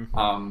 Mm-hmm.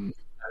 And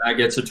that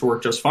gets it to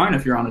work just fine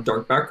if you're on a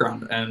dark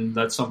background, and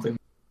that's something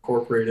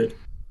incorporated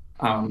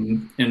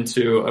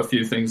into a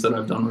few things that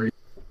I've done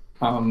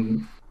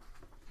recently.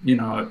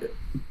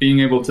 Being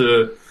able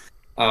to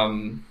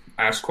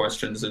ask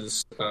questions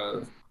is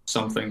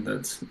something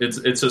that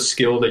it's a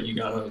skill that you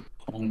gotta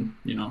hone.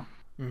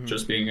 Mm-hmm.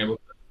 Just being able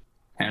to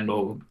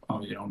handle,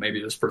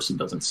 maybe this person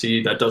doesn't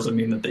see. That doesn't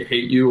mean that they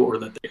hate you or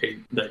that they hate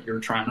that you're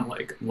trying to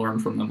learn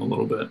from them a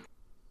little bit.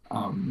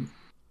 And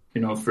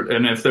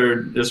if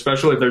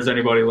especially if there's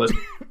anybody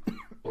listening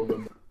a little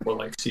bit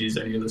or sees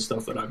any of the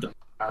stuff that I've done in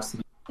the past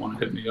and they want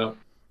to hit me up,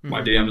 mm-hmm.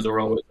 My DMs are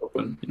always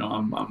open.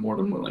 I'm more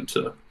than willing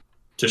to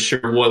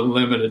share what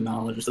limited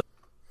knowledge that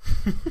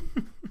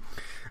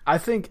I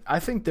think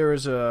there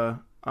is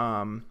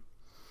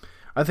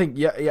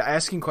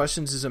asking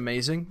questions is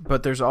amazing,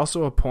 but there's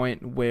also a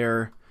point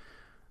where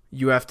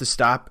you have to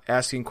stop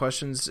asking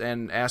questions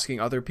and asking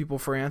other people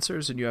for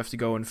answers, and you have to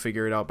go and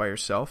figure it out by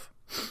yourself.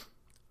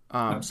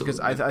 Because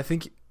I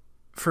think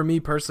for me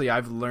personally,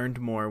 I've learned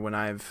more when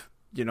I've,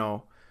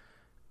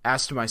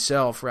 asked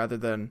myself rather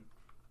than,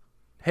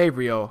 hey,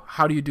 Rio,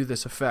 how do you do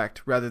this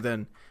effect? Rather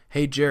than,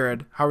 hey,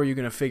 Jared, how are you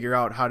going to figure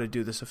out how to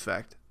do this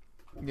effect?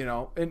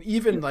 And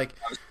even like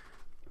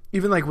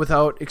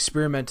without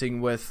experimenting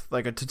with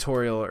like a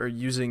tutorial or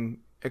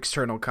using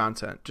external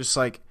content, just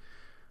like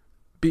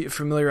be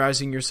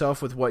familiarizing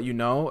yourself with what you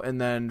know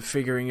and then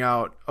figuring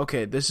out,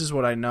 okay, this is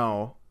what I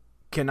know.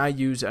 Can I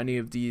use any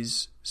of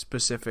these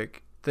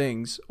specific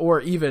things? Or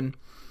even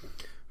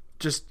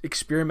just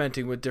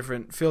experimenting with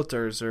different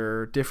filters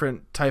or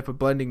different type of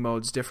blending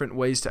modes, different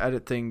ways to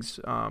edit things.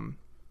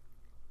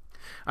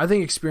 I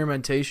think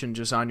experimentation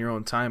just on your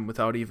own time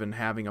without even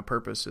having a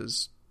purpose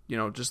is,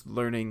 just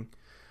learning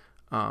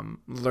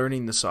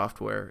the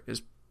software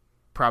is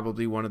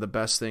probably one of the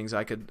best things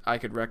I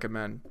could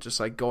recommend. Just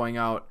like going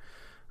out,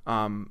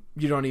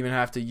 you don't even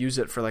have to use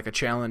it for like a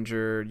challenge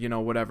or,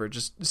 whatever.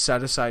 Just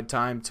set aside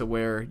time to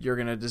where you're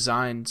going to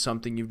design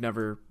something you've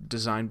never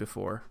designed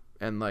before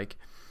and like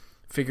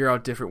figure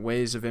out different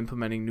ways of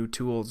implementing new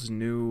tools,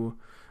 new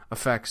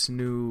effects,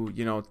 new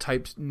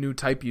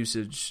type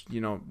usage,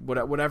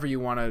 whatever you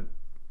want to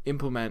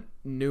implement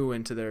new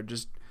into there.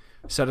 Just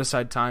set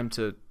aside time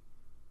to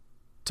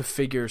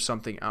figure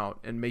something out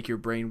and make your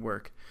brain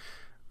work.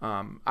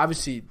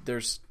 Obviously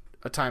there's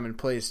a time and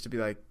place to be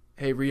like,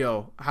 hey,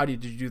 Rio, how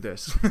did you do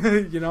this?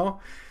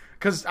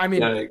 Because I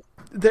mean,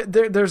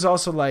 there's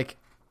also like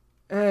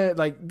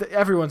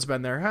everyone's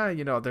been there.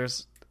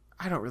 There's,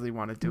 I don't really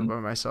want to do it by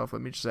myself.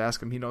 Let me just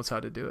ask him. He knows how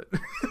to do it.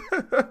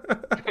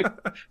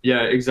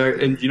 Yeah,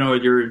 exactly. And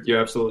you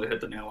absolutely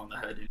hit the nail on the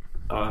head.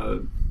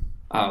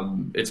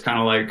 It's kind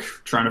of like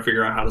trying to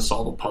figure out how to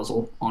solve a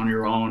puzzle on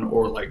your own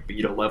or like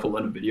beat a level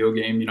in a video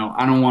game.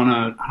 I don't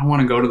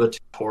want to go to the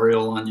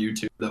tutorial on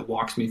YouTube that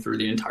walks me through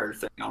the entire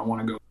thing. I don't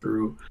want to go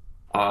through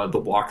the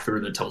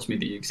walkthrough that tells me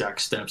the exact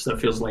steps. That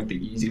feels like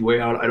the easy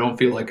way out. I don't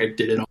feel like I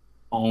did it on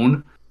my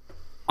own.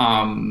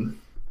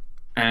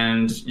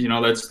 And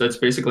that's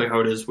basically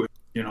how it is with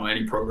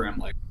any program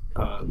like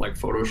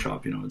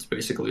Photoshop. It's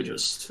basically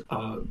just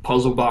a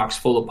puzzle box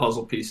full of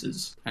puzzle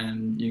pieces,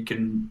 and you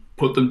can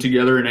put them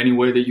together in any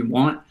way that you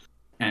want,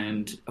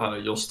 and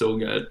you'll still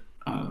get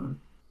a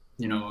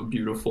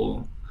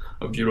beautiful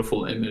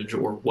image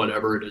or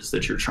whatever it is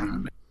that you're trying to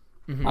make.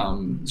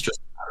 Mm-hmm. It's just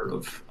a matter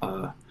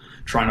of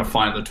trying to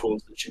find the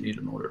tools that you need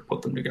in order to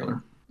put them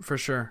together. For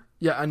sure.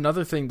 Yeah,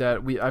 another thing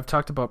that I've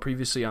talked about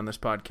previously on this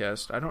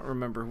podcast, I don't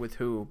remember with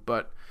who,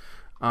 but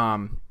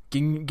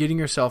getting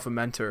yourself a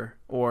mentor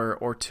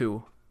or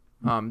two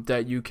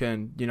that you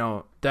can,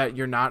 that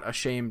you're not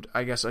ashamed.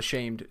 I guess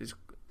ashamed is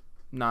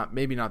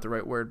maybe not the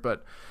right word,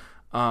 but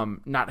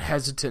not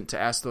hesitant to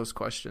ask those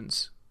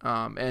questions.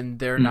 And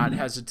they're not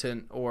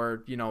hesitant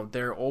or,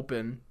 they're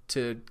open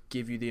to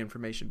give you the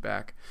information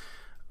back.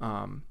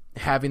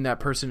 Having that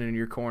person in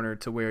your corner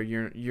to where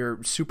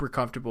you're super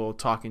comfortable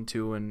talking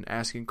to and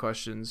asking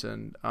questions,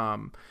 and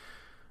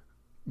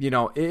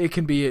it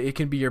can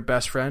be your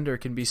best friend, or it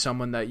can be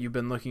someone that you've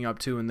been looking up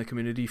to in the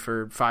community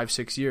for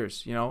 5-6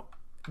 years.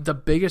 The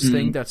biggest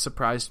thing that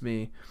surprised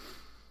me,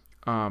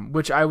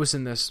 which I was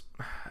in this,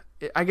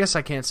 I guess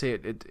I can't say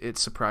it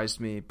surprised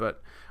me,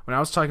 but when I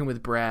was talking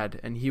with Brad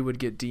and he would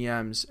get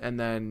DMs, and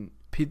then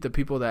the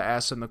people that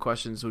asked him the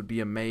questions would be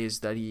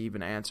amazed that he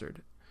even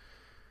answered.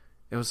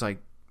 It was like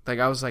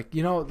I was like,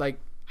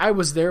 I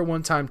was there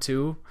one time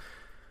too,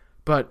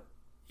 but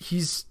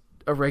he's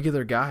a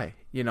regular guy,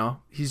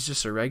 he's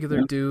just a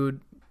regular dude.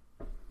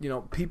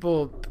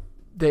 People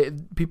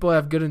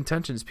have good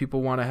intentions.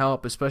 People want to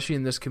help, especially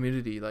in this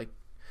community. Like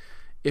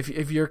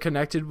if you're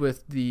connected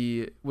with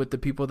the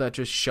people that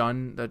just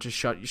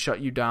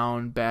shut you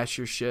down, bash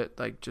your shit,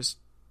 like just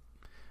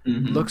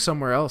look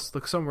somewhere else.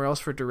 Look somewhere else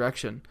for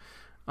direction.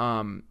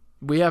 Are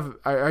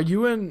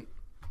you in?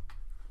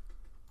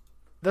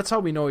 That's how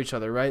we know each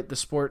other, right? The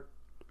sport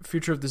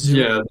future of the Zoo.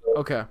 Yeah.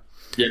 Okay.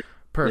 Yeah.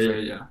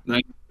 Perfect. Yeah.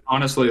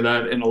 Honestly,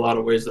 that in a lot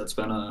of ways, that's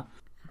been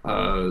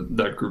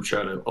that group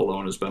chat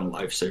alone has been a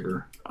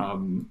lifesaver.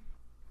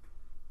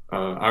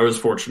 I was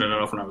fortunate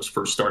enough when I was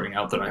first starting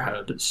out that I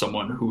had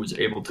someone who was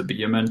able to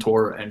be a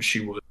mentor, and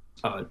she was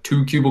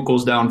 2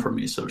 cubicles down from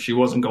me, so she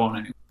wasn't going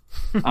anywhere.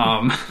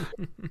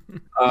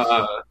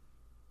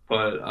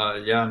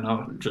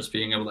 Just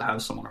being able to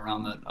have someone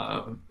around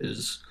that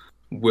is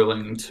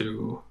willing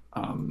to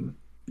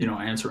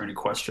answer any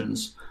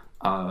questions,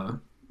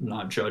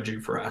 not judge you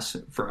for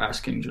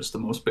asking just the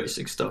most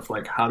basic stuff,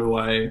 like how do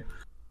I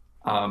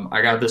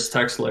got this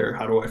text layer,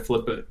 how do I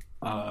flip it,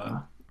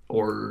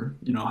 or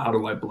how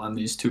do I blend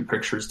these 2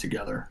 pictures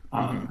together?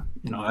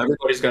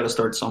 Everybody's got to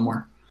start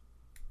somewhere.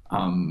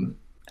 And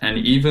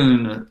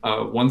even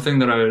one thing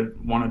that I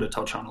wanted to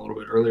touch on a little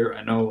bit earlier,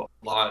 I know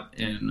a lot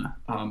in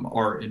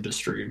our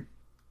industry,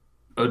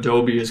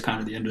 Adobe is kind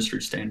of the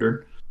industry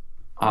standard.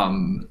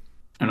 And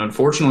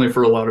unfortunately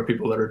for a lot of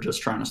people that are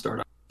just trying to start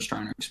out, just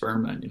trying to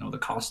experiment, the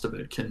cost of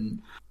it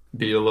can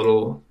be a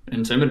little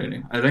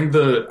intimidating. I think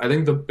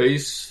the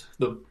base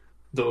the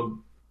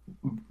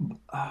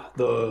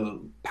the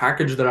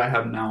package that I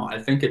have now, I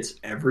think it's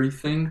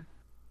everything.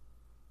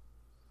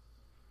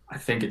 I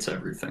think it's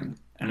everything,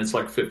 and it's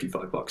like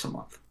 $55 a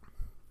month.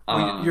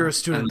 Well, you're a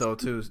student And though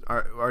too.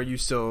 Are you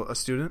still a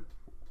student?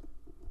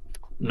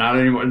 not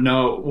anymore.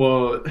 No,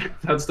 well,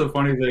 that's the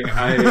funny thing.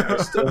 I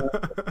still have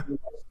a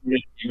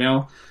student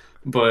email,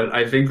 but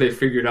I think they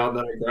figured out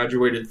that I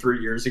graduated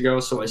 3 years ago,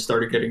 so I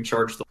started getting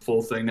charged the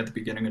full thing at the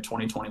beginning of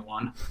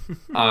 2021.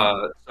 So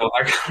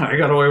I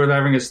got away with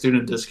having a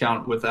student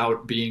discount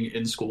without being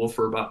in school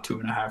for about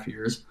 2.5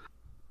 years.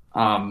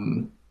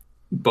 Um,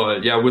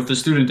 but yeah, with the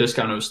student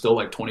discount, it was still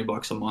like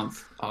 $20 a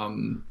month.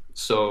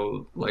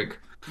 So like,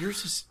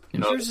 Yours is you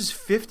know,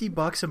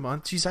 $50 a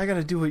month. Jeez, I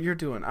gotta do what you're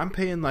doing. I'm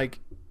paying like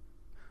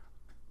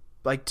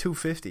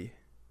 $250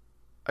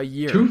 a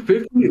year.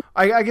 250.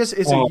 I guess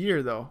it's Oh, a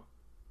year though.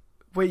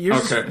 Wait,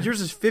 yours okay. yours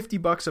is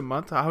 $50 a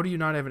month. How do you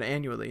not have it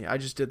annually? I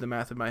just did the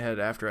math in my head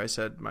after I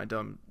said my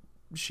dumb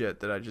shit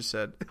that I just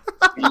said.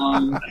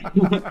 Um,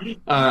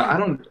 I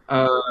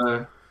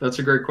don't. That's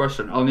a great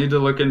question. I'll need to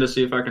look into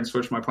see if I can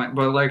switch my plan.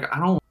 But like, I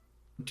don't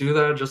do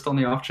that just on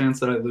the off chance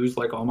that I lose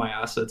like all my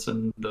assets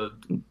and the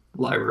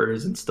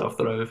libraries and stuff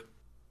that I've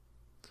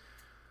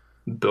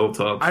built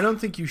up. I don't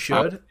think you Uh,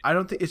 should. I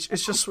don't think it's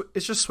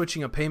just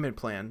switching a payment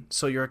plan,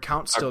 so your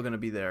account's still going to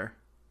be there.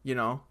 You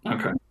know,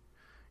 okay.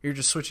 you're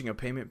just switching a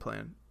payment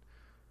plan.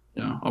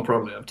 Yeah, I'll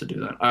probably have to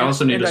do that. I And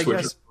also need and to I switch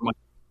guess my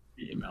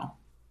email.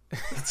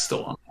 It's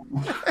still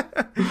on.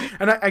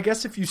 and I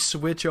guess if you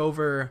switch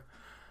over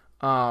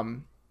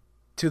um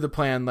to the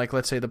plan, like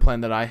let's say the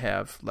plan that I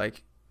have,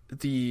 like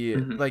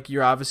Mhm.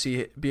 you're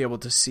obviously be able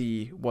to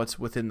see what's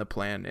within the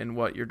plan and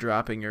what you're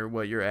dropping or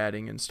what you're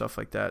adding and stuff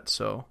like that.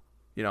 So,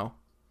 you know,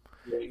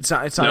 it's not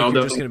No, like you're just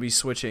definitely. going to be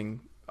switching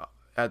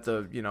at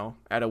the,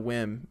 at a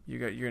whim.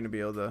 You're going to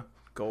be able to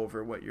go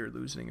over what you're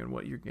losing and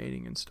what you're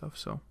gaining and stuff.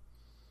 So,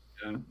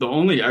 Yeah. The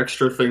only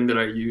extra thing that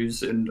I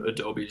use in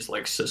Adobe's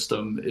like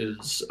system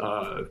is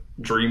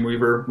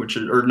Dreamweaver, which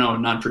is, or no,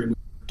 not Dreamweaver,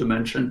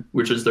 Dimension,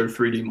 which is their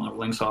 3D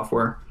modeling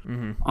software.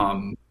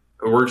 mhm.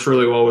 It works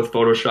really well with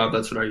Photoshop.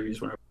 That's what I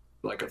use when I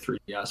like a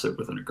 3D asset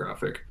within a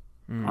graphic.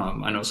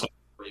 Mhm. I know some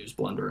people use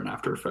Blender and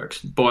After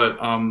Effects, but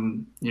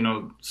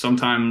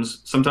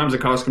sometimes the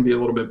cost can be a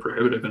little bit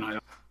prohibitive, and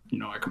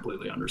I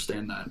completely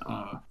understand that.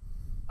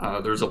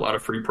 There's a lot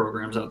of free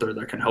programs out there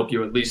that can help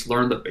you at least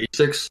learn the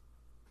basics,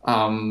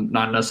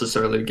 not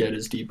necessarily get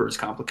as deep or as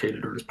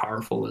complicated or as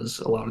powerful as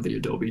a lot of the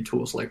Adobe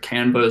tools. Like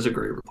Canva is a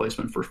great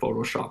replacement for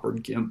Photoshop or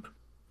GIMP.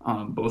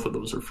 Both of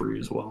those are free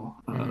as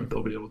well. Mhm.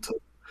 They'll be able to,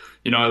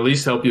 at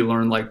least help you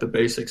learn like the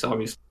basics.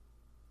 Obviously,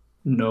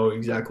 know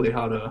exactly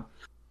how to,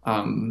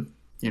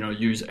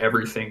 use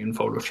everything in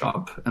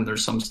Photoshop. And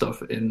there's some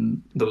stuff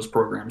in those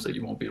programs that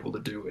you won't be able to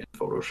do in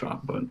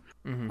Photoshop. But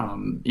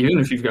Mhm. even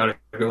if you've got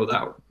to go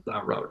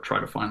that route, try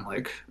to find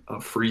like a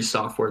free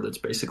software that's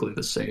basically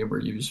the same, or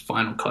use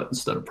Final Cut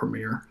instead of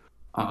Premiere.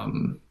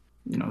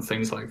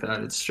 Things like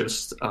that. It's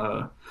just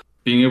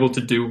being able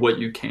to do what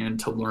you can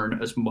to learn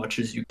as much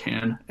as you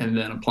can, and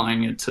then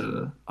applying it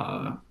to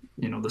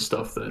the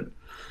stuff that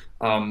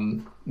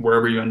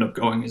wherever you end up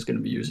going is going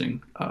to be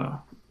using.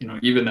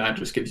 Even that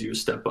just gives you a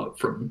step up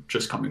from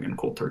just coming in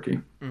cold turkey.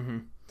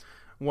 Mhm.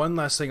 One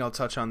last thing I'll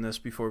touch on this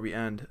before we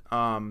end.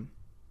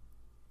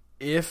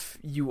 If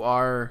you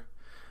are,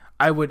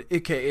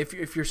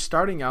 if you're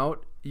starting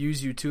out,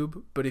 use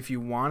YouTube. But if you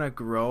want to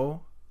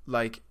grow,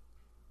 like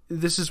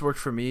this has worked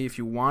for me. If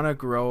you want to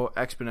grow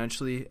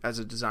exponentially as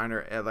a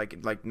designer,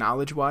 like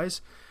knowledge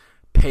wise,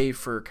 pay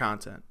for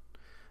content.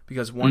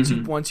 Because once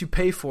you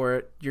pay for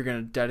it, you're going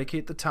to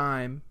dedicate the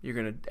time, you're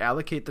going to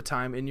allocate the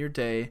time in your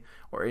day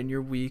or in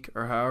your week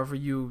or however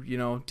you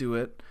do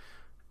it,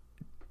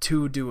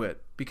 to do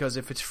it. Because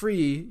if it's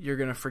free, you're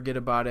going to forget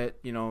about it.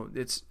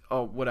 It's,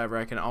 oh, whatever,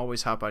 I can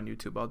always hop on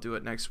YouTube. I'll do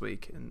it next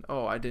week. And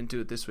oh, I didn't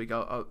do it this week.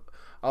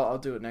 I'll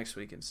do it next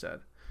week instead.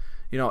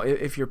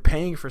 If you're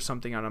paying for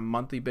something on a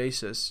monthly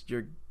basis,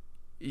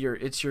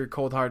 it's your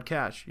cold hard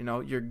cash.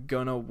 You're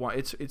going to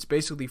want, it's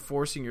basically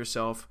forcing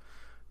yourself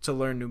to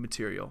learn new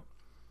material.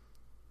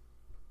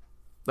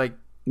 Like,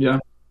 Yeah.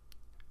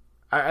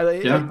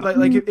 Yeah.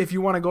 like if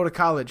you want to go to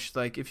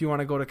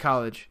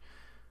college,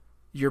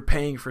 you're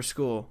paying for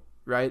school,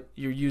 right?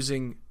 You're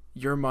using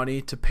your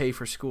money to pay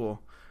for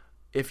school.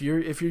 If you're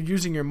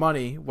using your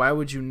money, why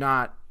would you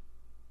not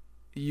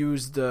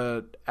use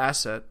the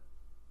asset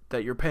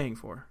that you're paying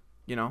for?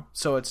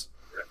 So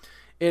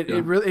it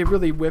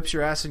really whips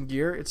your ass in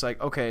gear. It's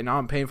like, okay, now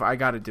I'm paying for, I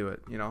got to do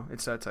it.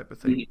 It's that type of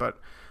thing. But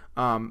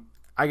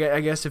I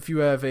guess if you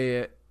have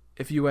a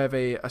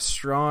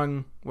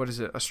strong, what is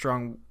it? A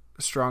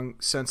strong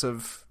sense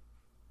of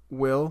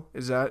will,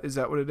 is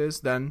that what it is?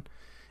 Then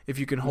if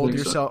you can hold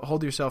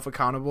yourself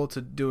accountable to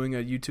doing a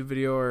YouTube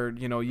video or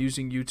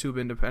using YouTube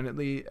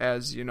independently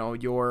as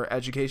your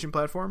education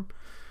platform,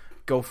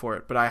 go for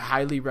it. But I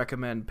highly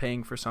recommend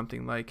paying for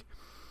something like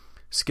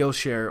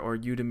Skillshare or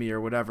Udemy or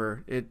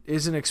whatever, it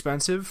isn't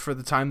expensive for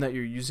the time that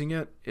you're using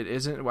it. It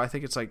isn't. I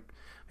think it's like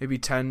maybe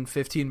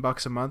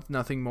 $10-15 a month,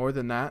 nothing more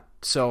than that.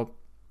 So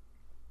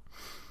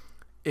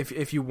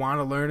if you want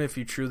to learn, if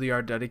you truly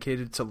are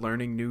dedicated to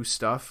learning new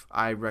stuff,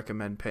 I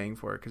recommend paying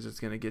for it because it's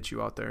going to get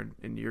you out there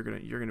and you're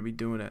gonna be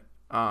doing it.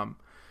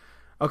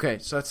 Okay,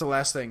 so that's the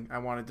last thing I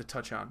wanted to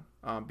touch on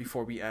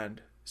before we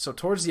end. So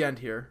towards the end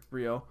here,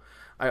 Rio,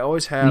 I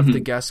always have the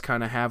guests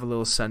kind of have a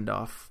little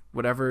send-off.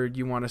 Whatever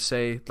you want to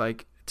say,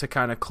 like, to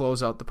kind of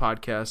close out the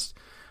podcast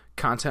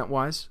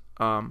content-wise.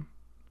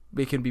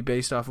 It can be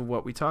based off of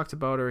what we talked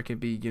about, or it can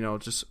be,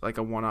 just like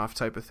a one-off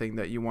type of thing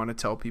that you want to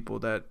tell people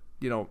that,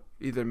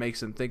 either makes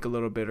them think a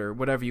little bit or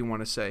whatever you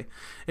want to say.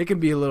 It can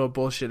be a little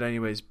bullshit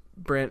anyways.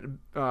 Brad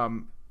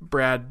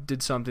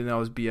did something that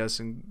was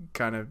BS and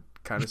kind of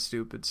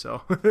stupid, so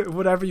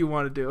whatever you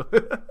want to do.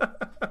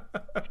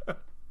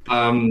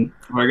 Well,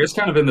 I guess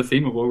kind of in the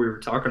theme of what we were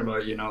talking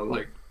about,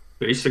 like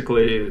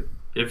basically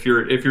if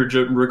you're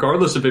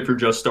regardless of if you're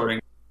just starting,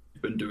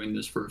 you've been doing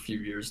this for a few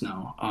years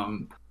now,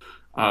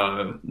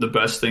 the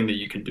best thing that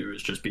you can do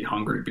is just be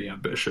hungry, be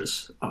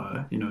ambitious,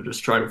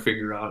 just try to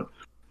figure out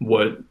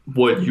what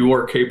you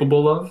are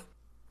capable of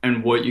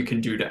and what you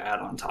can do to add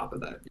on top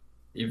of that.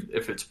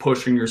 If it's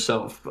pushing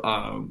yourself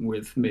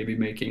with maybe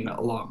making a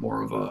lot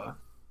more of a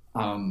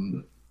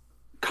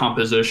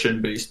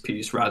composition based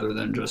piece rather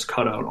than just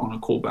cut out on a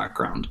cool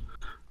background,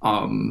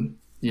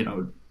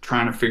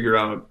 trying to figure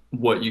out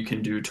what you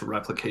can do to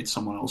replicate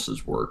someone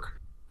else's work,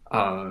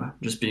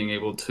 just being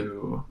able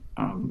to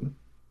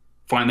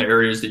find the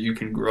areas that you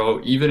can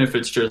grow, even if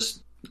it's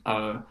just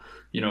trying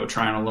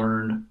to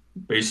learn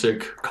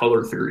basic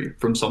color theory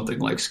from something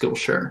like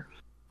Skillshare.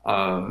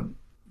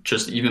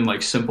 Just even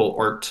like simple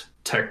art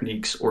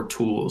techniques or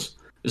tools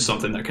is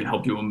something that can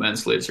help you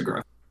immensely as a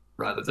graphic,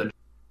 rather than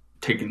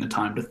taking the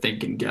time to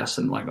think and guess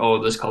and like,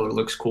 oh, this color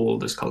looks cool,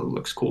 this color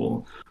looks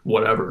cool,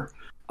 whatever.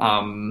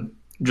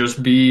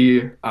 Just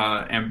be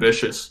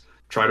ambitious.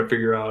 Try to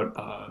figure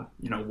out,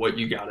 what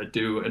you got to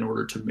do in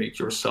order to make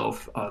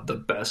yourself the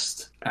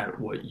best at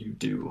what you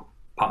do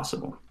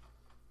possible.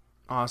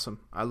 Awesome.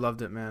 I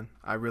loved it, man.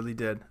 I really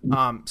did.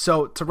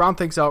 So to round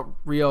things out,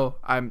 Rio,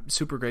 I'm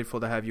super grateful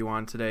to have you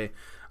on today.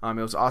 It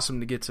was awesome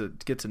to get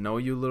to know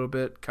you a little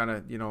bit, kind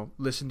of,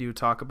 listen to you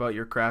talk about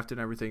your craft and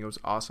everything. It was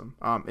awesome.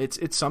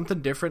 It's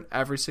something different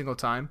every single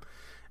time,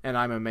 and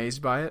I'm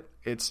amazed by it.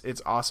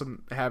 It's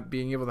awesome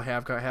being able to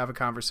have a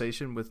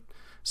conversation with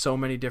so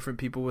many different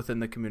people within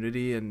the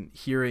community and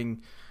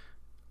hearing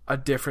a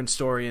different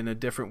story and a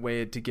different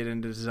way to get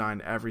into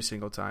design every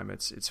single time.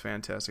 It's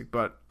fantastic.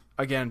 But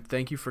again,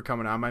 thank you for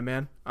coming on, my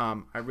man.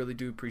 I really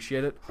do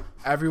appreciate it.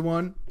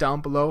 Everyone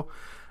down below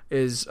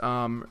is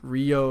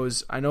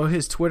Rio's. I know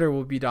his Twitter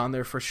will be down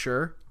there for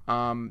sure.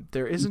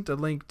 There isn't a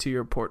link to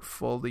your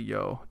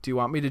portfolio. Do you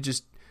want me to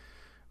just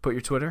put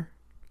your Twitter?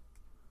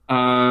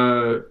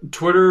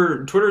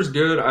 Twitter's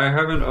good. I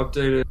haven't gone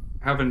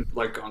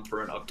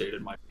through and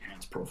updated my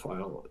Behance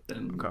profile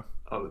in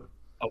a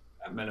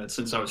minute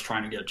since I was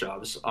trying to get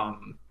jobs.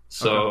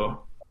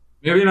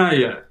 Maybe not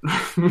yet.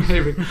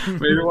 maybe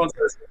once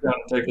I sit down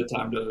and take the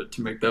time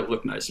to make that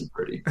look nice and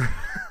pretty.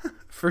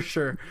 For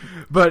sure.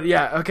 But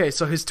yeah, okay,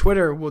 so his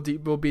Twitter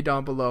will be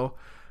down below.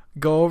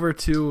 Go over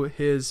to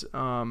his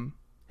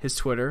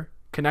Twitter,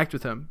 connect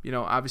with him.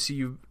 Obviously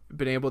you've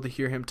been able to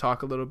hear him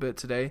talk a little bit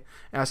today.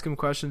 Ask him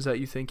questions that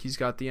you think he's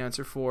got the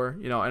answer for,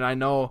 and I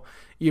know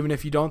even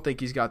if you don't think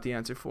he's got the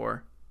answer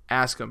for,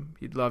 ask him.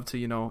 He'd love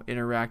to,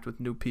 interact with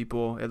new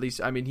people. At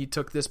least, he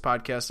took this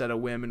podcast at a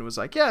whim and was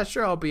like, yeah,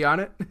 sure, I'll be on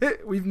it.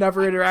 We've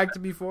never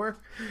interacted before.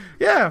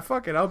 Yeah,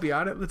 fuck it, I'll be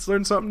on it. Let's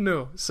learn something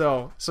new.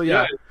 So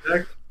yeah.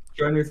 Exactly.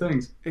 Try new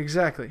things.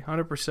 Exactly,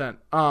 100%.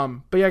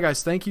 But yeah,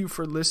 guys, thank you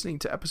for listening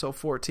to episode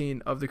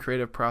 14 of the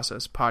Creative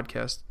Process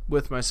Podcast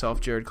with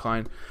myself, Jared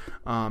Klein,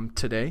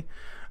 today.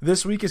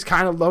 This week is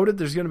kind of loaded.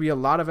 There's going to be a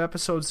lot of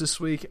episodes this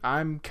week.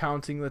 I'm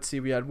counting, let's see,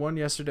 we had one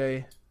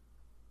yesterday.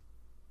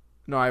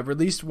 No, I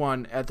released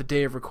one at the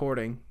day of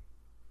recording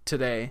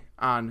today.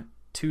 On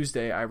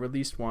Tuesday, I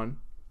released one.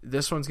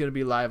 This one's going to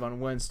be live on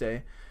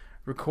Wednesday.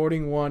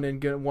 Recording one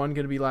and one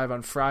going to be live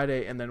on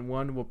Friday, and then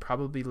one will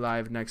probably be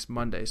live next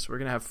Monday. So we're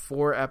going to have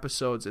 4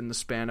 episodes in the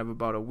span of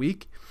about a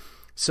week.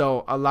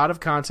 So a lot of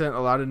content,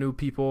 a lot of new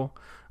people.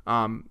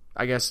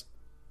 I guess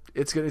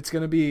it's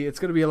going to be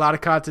a lot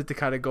of content to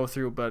kind of go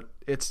through, but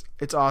it's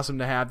awesome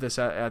to have this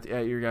at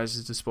your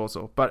guys'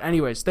 disposal. But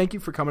anyways, thank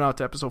you for coming out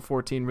to episode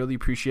 14. Really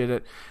appreciate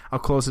it. I'll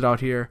close it out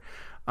here.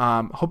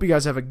 Hope you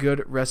guys have a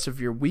good rest of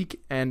your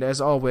week, and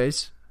as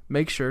always,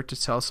 make sure to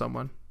tell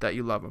someone that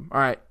you love them. All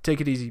right,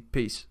 take it easy.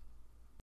 Peace.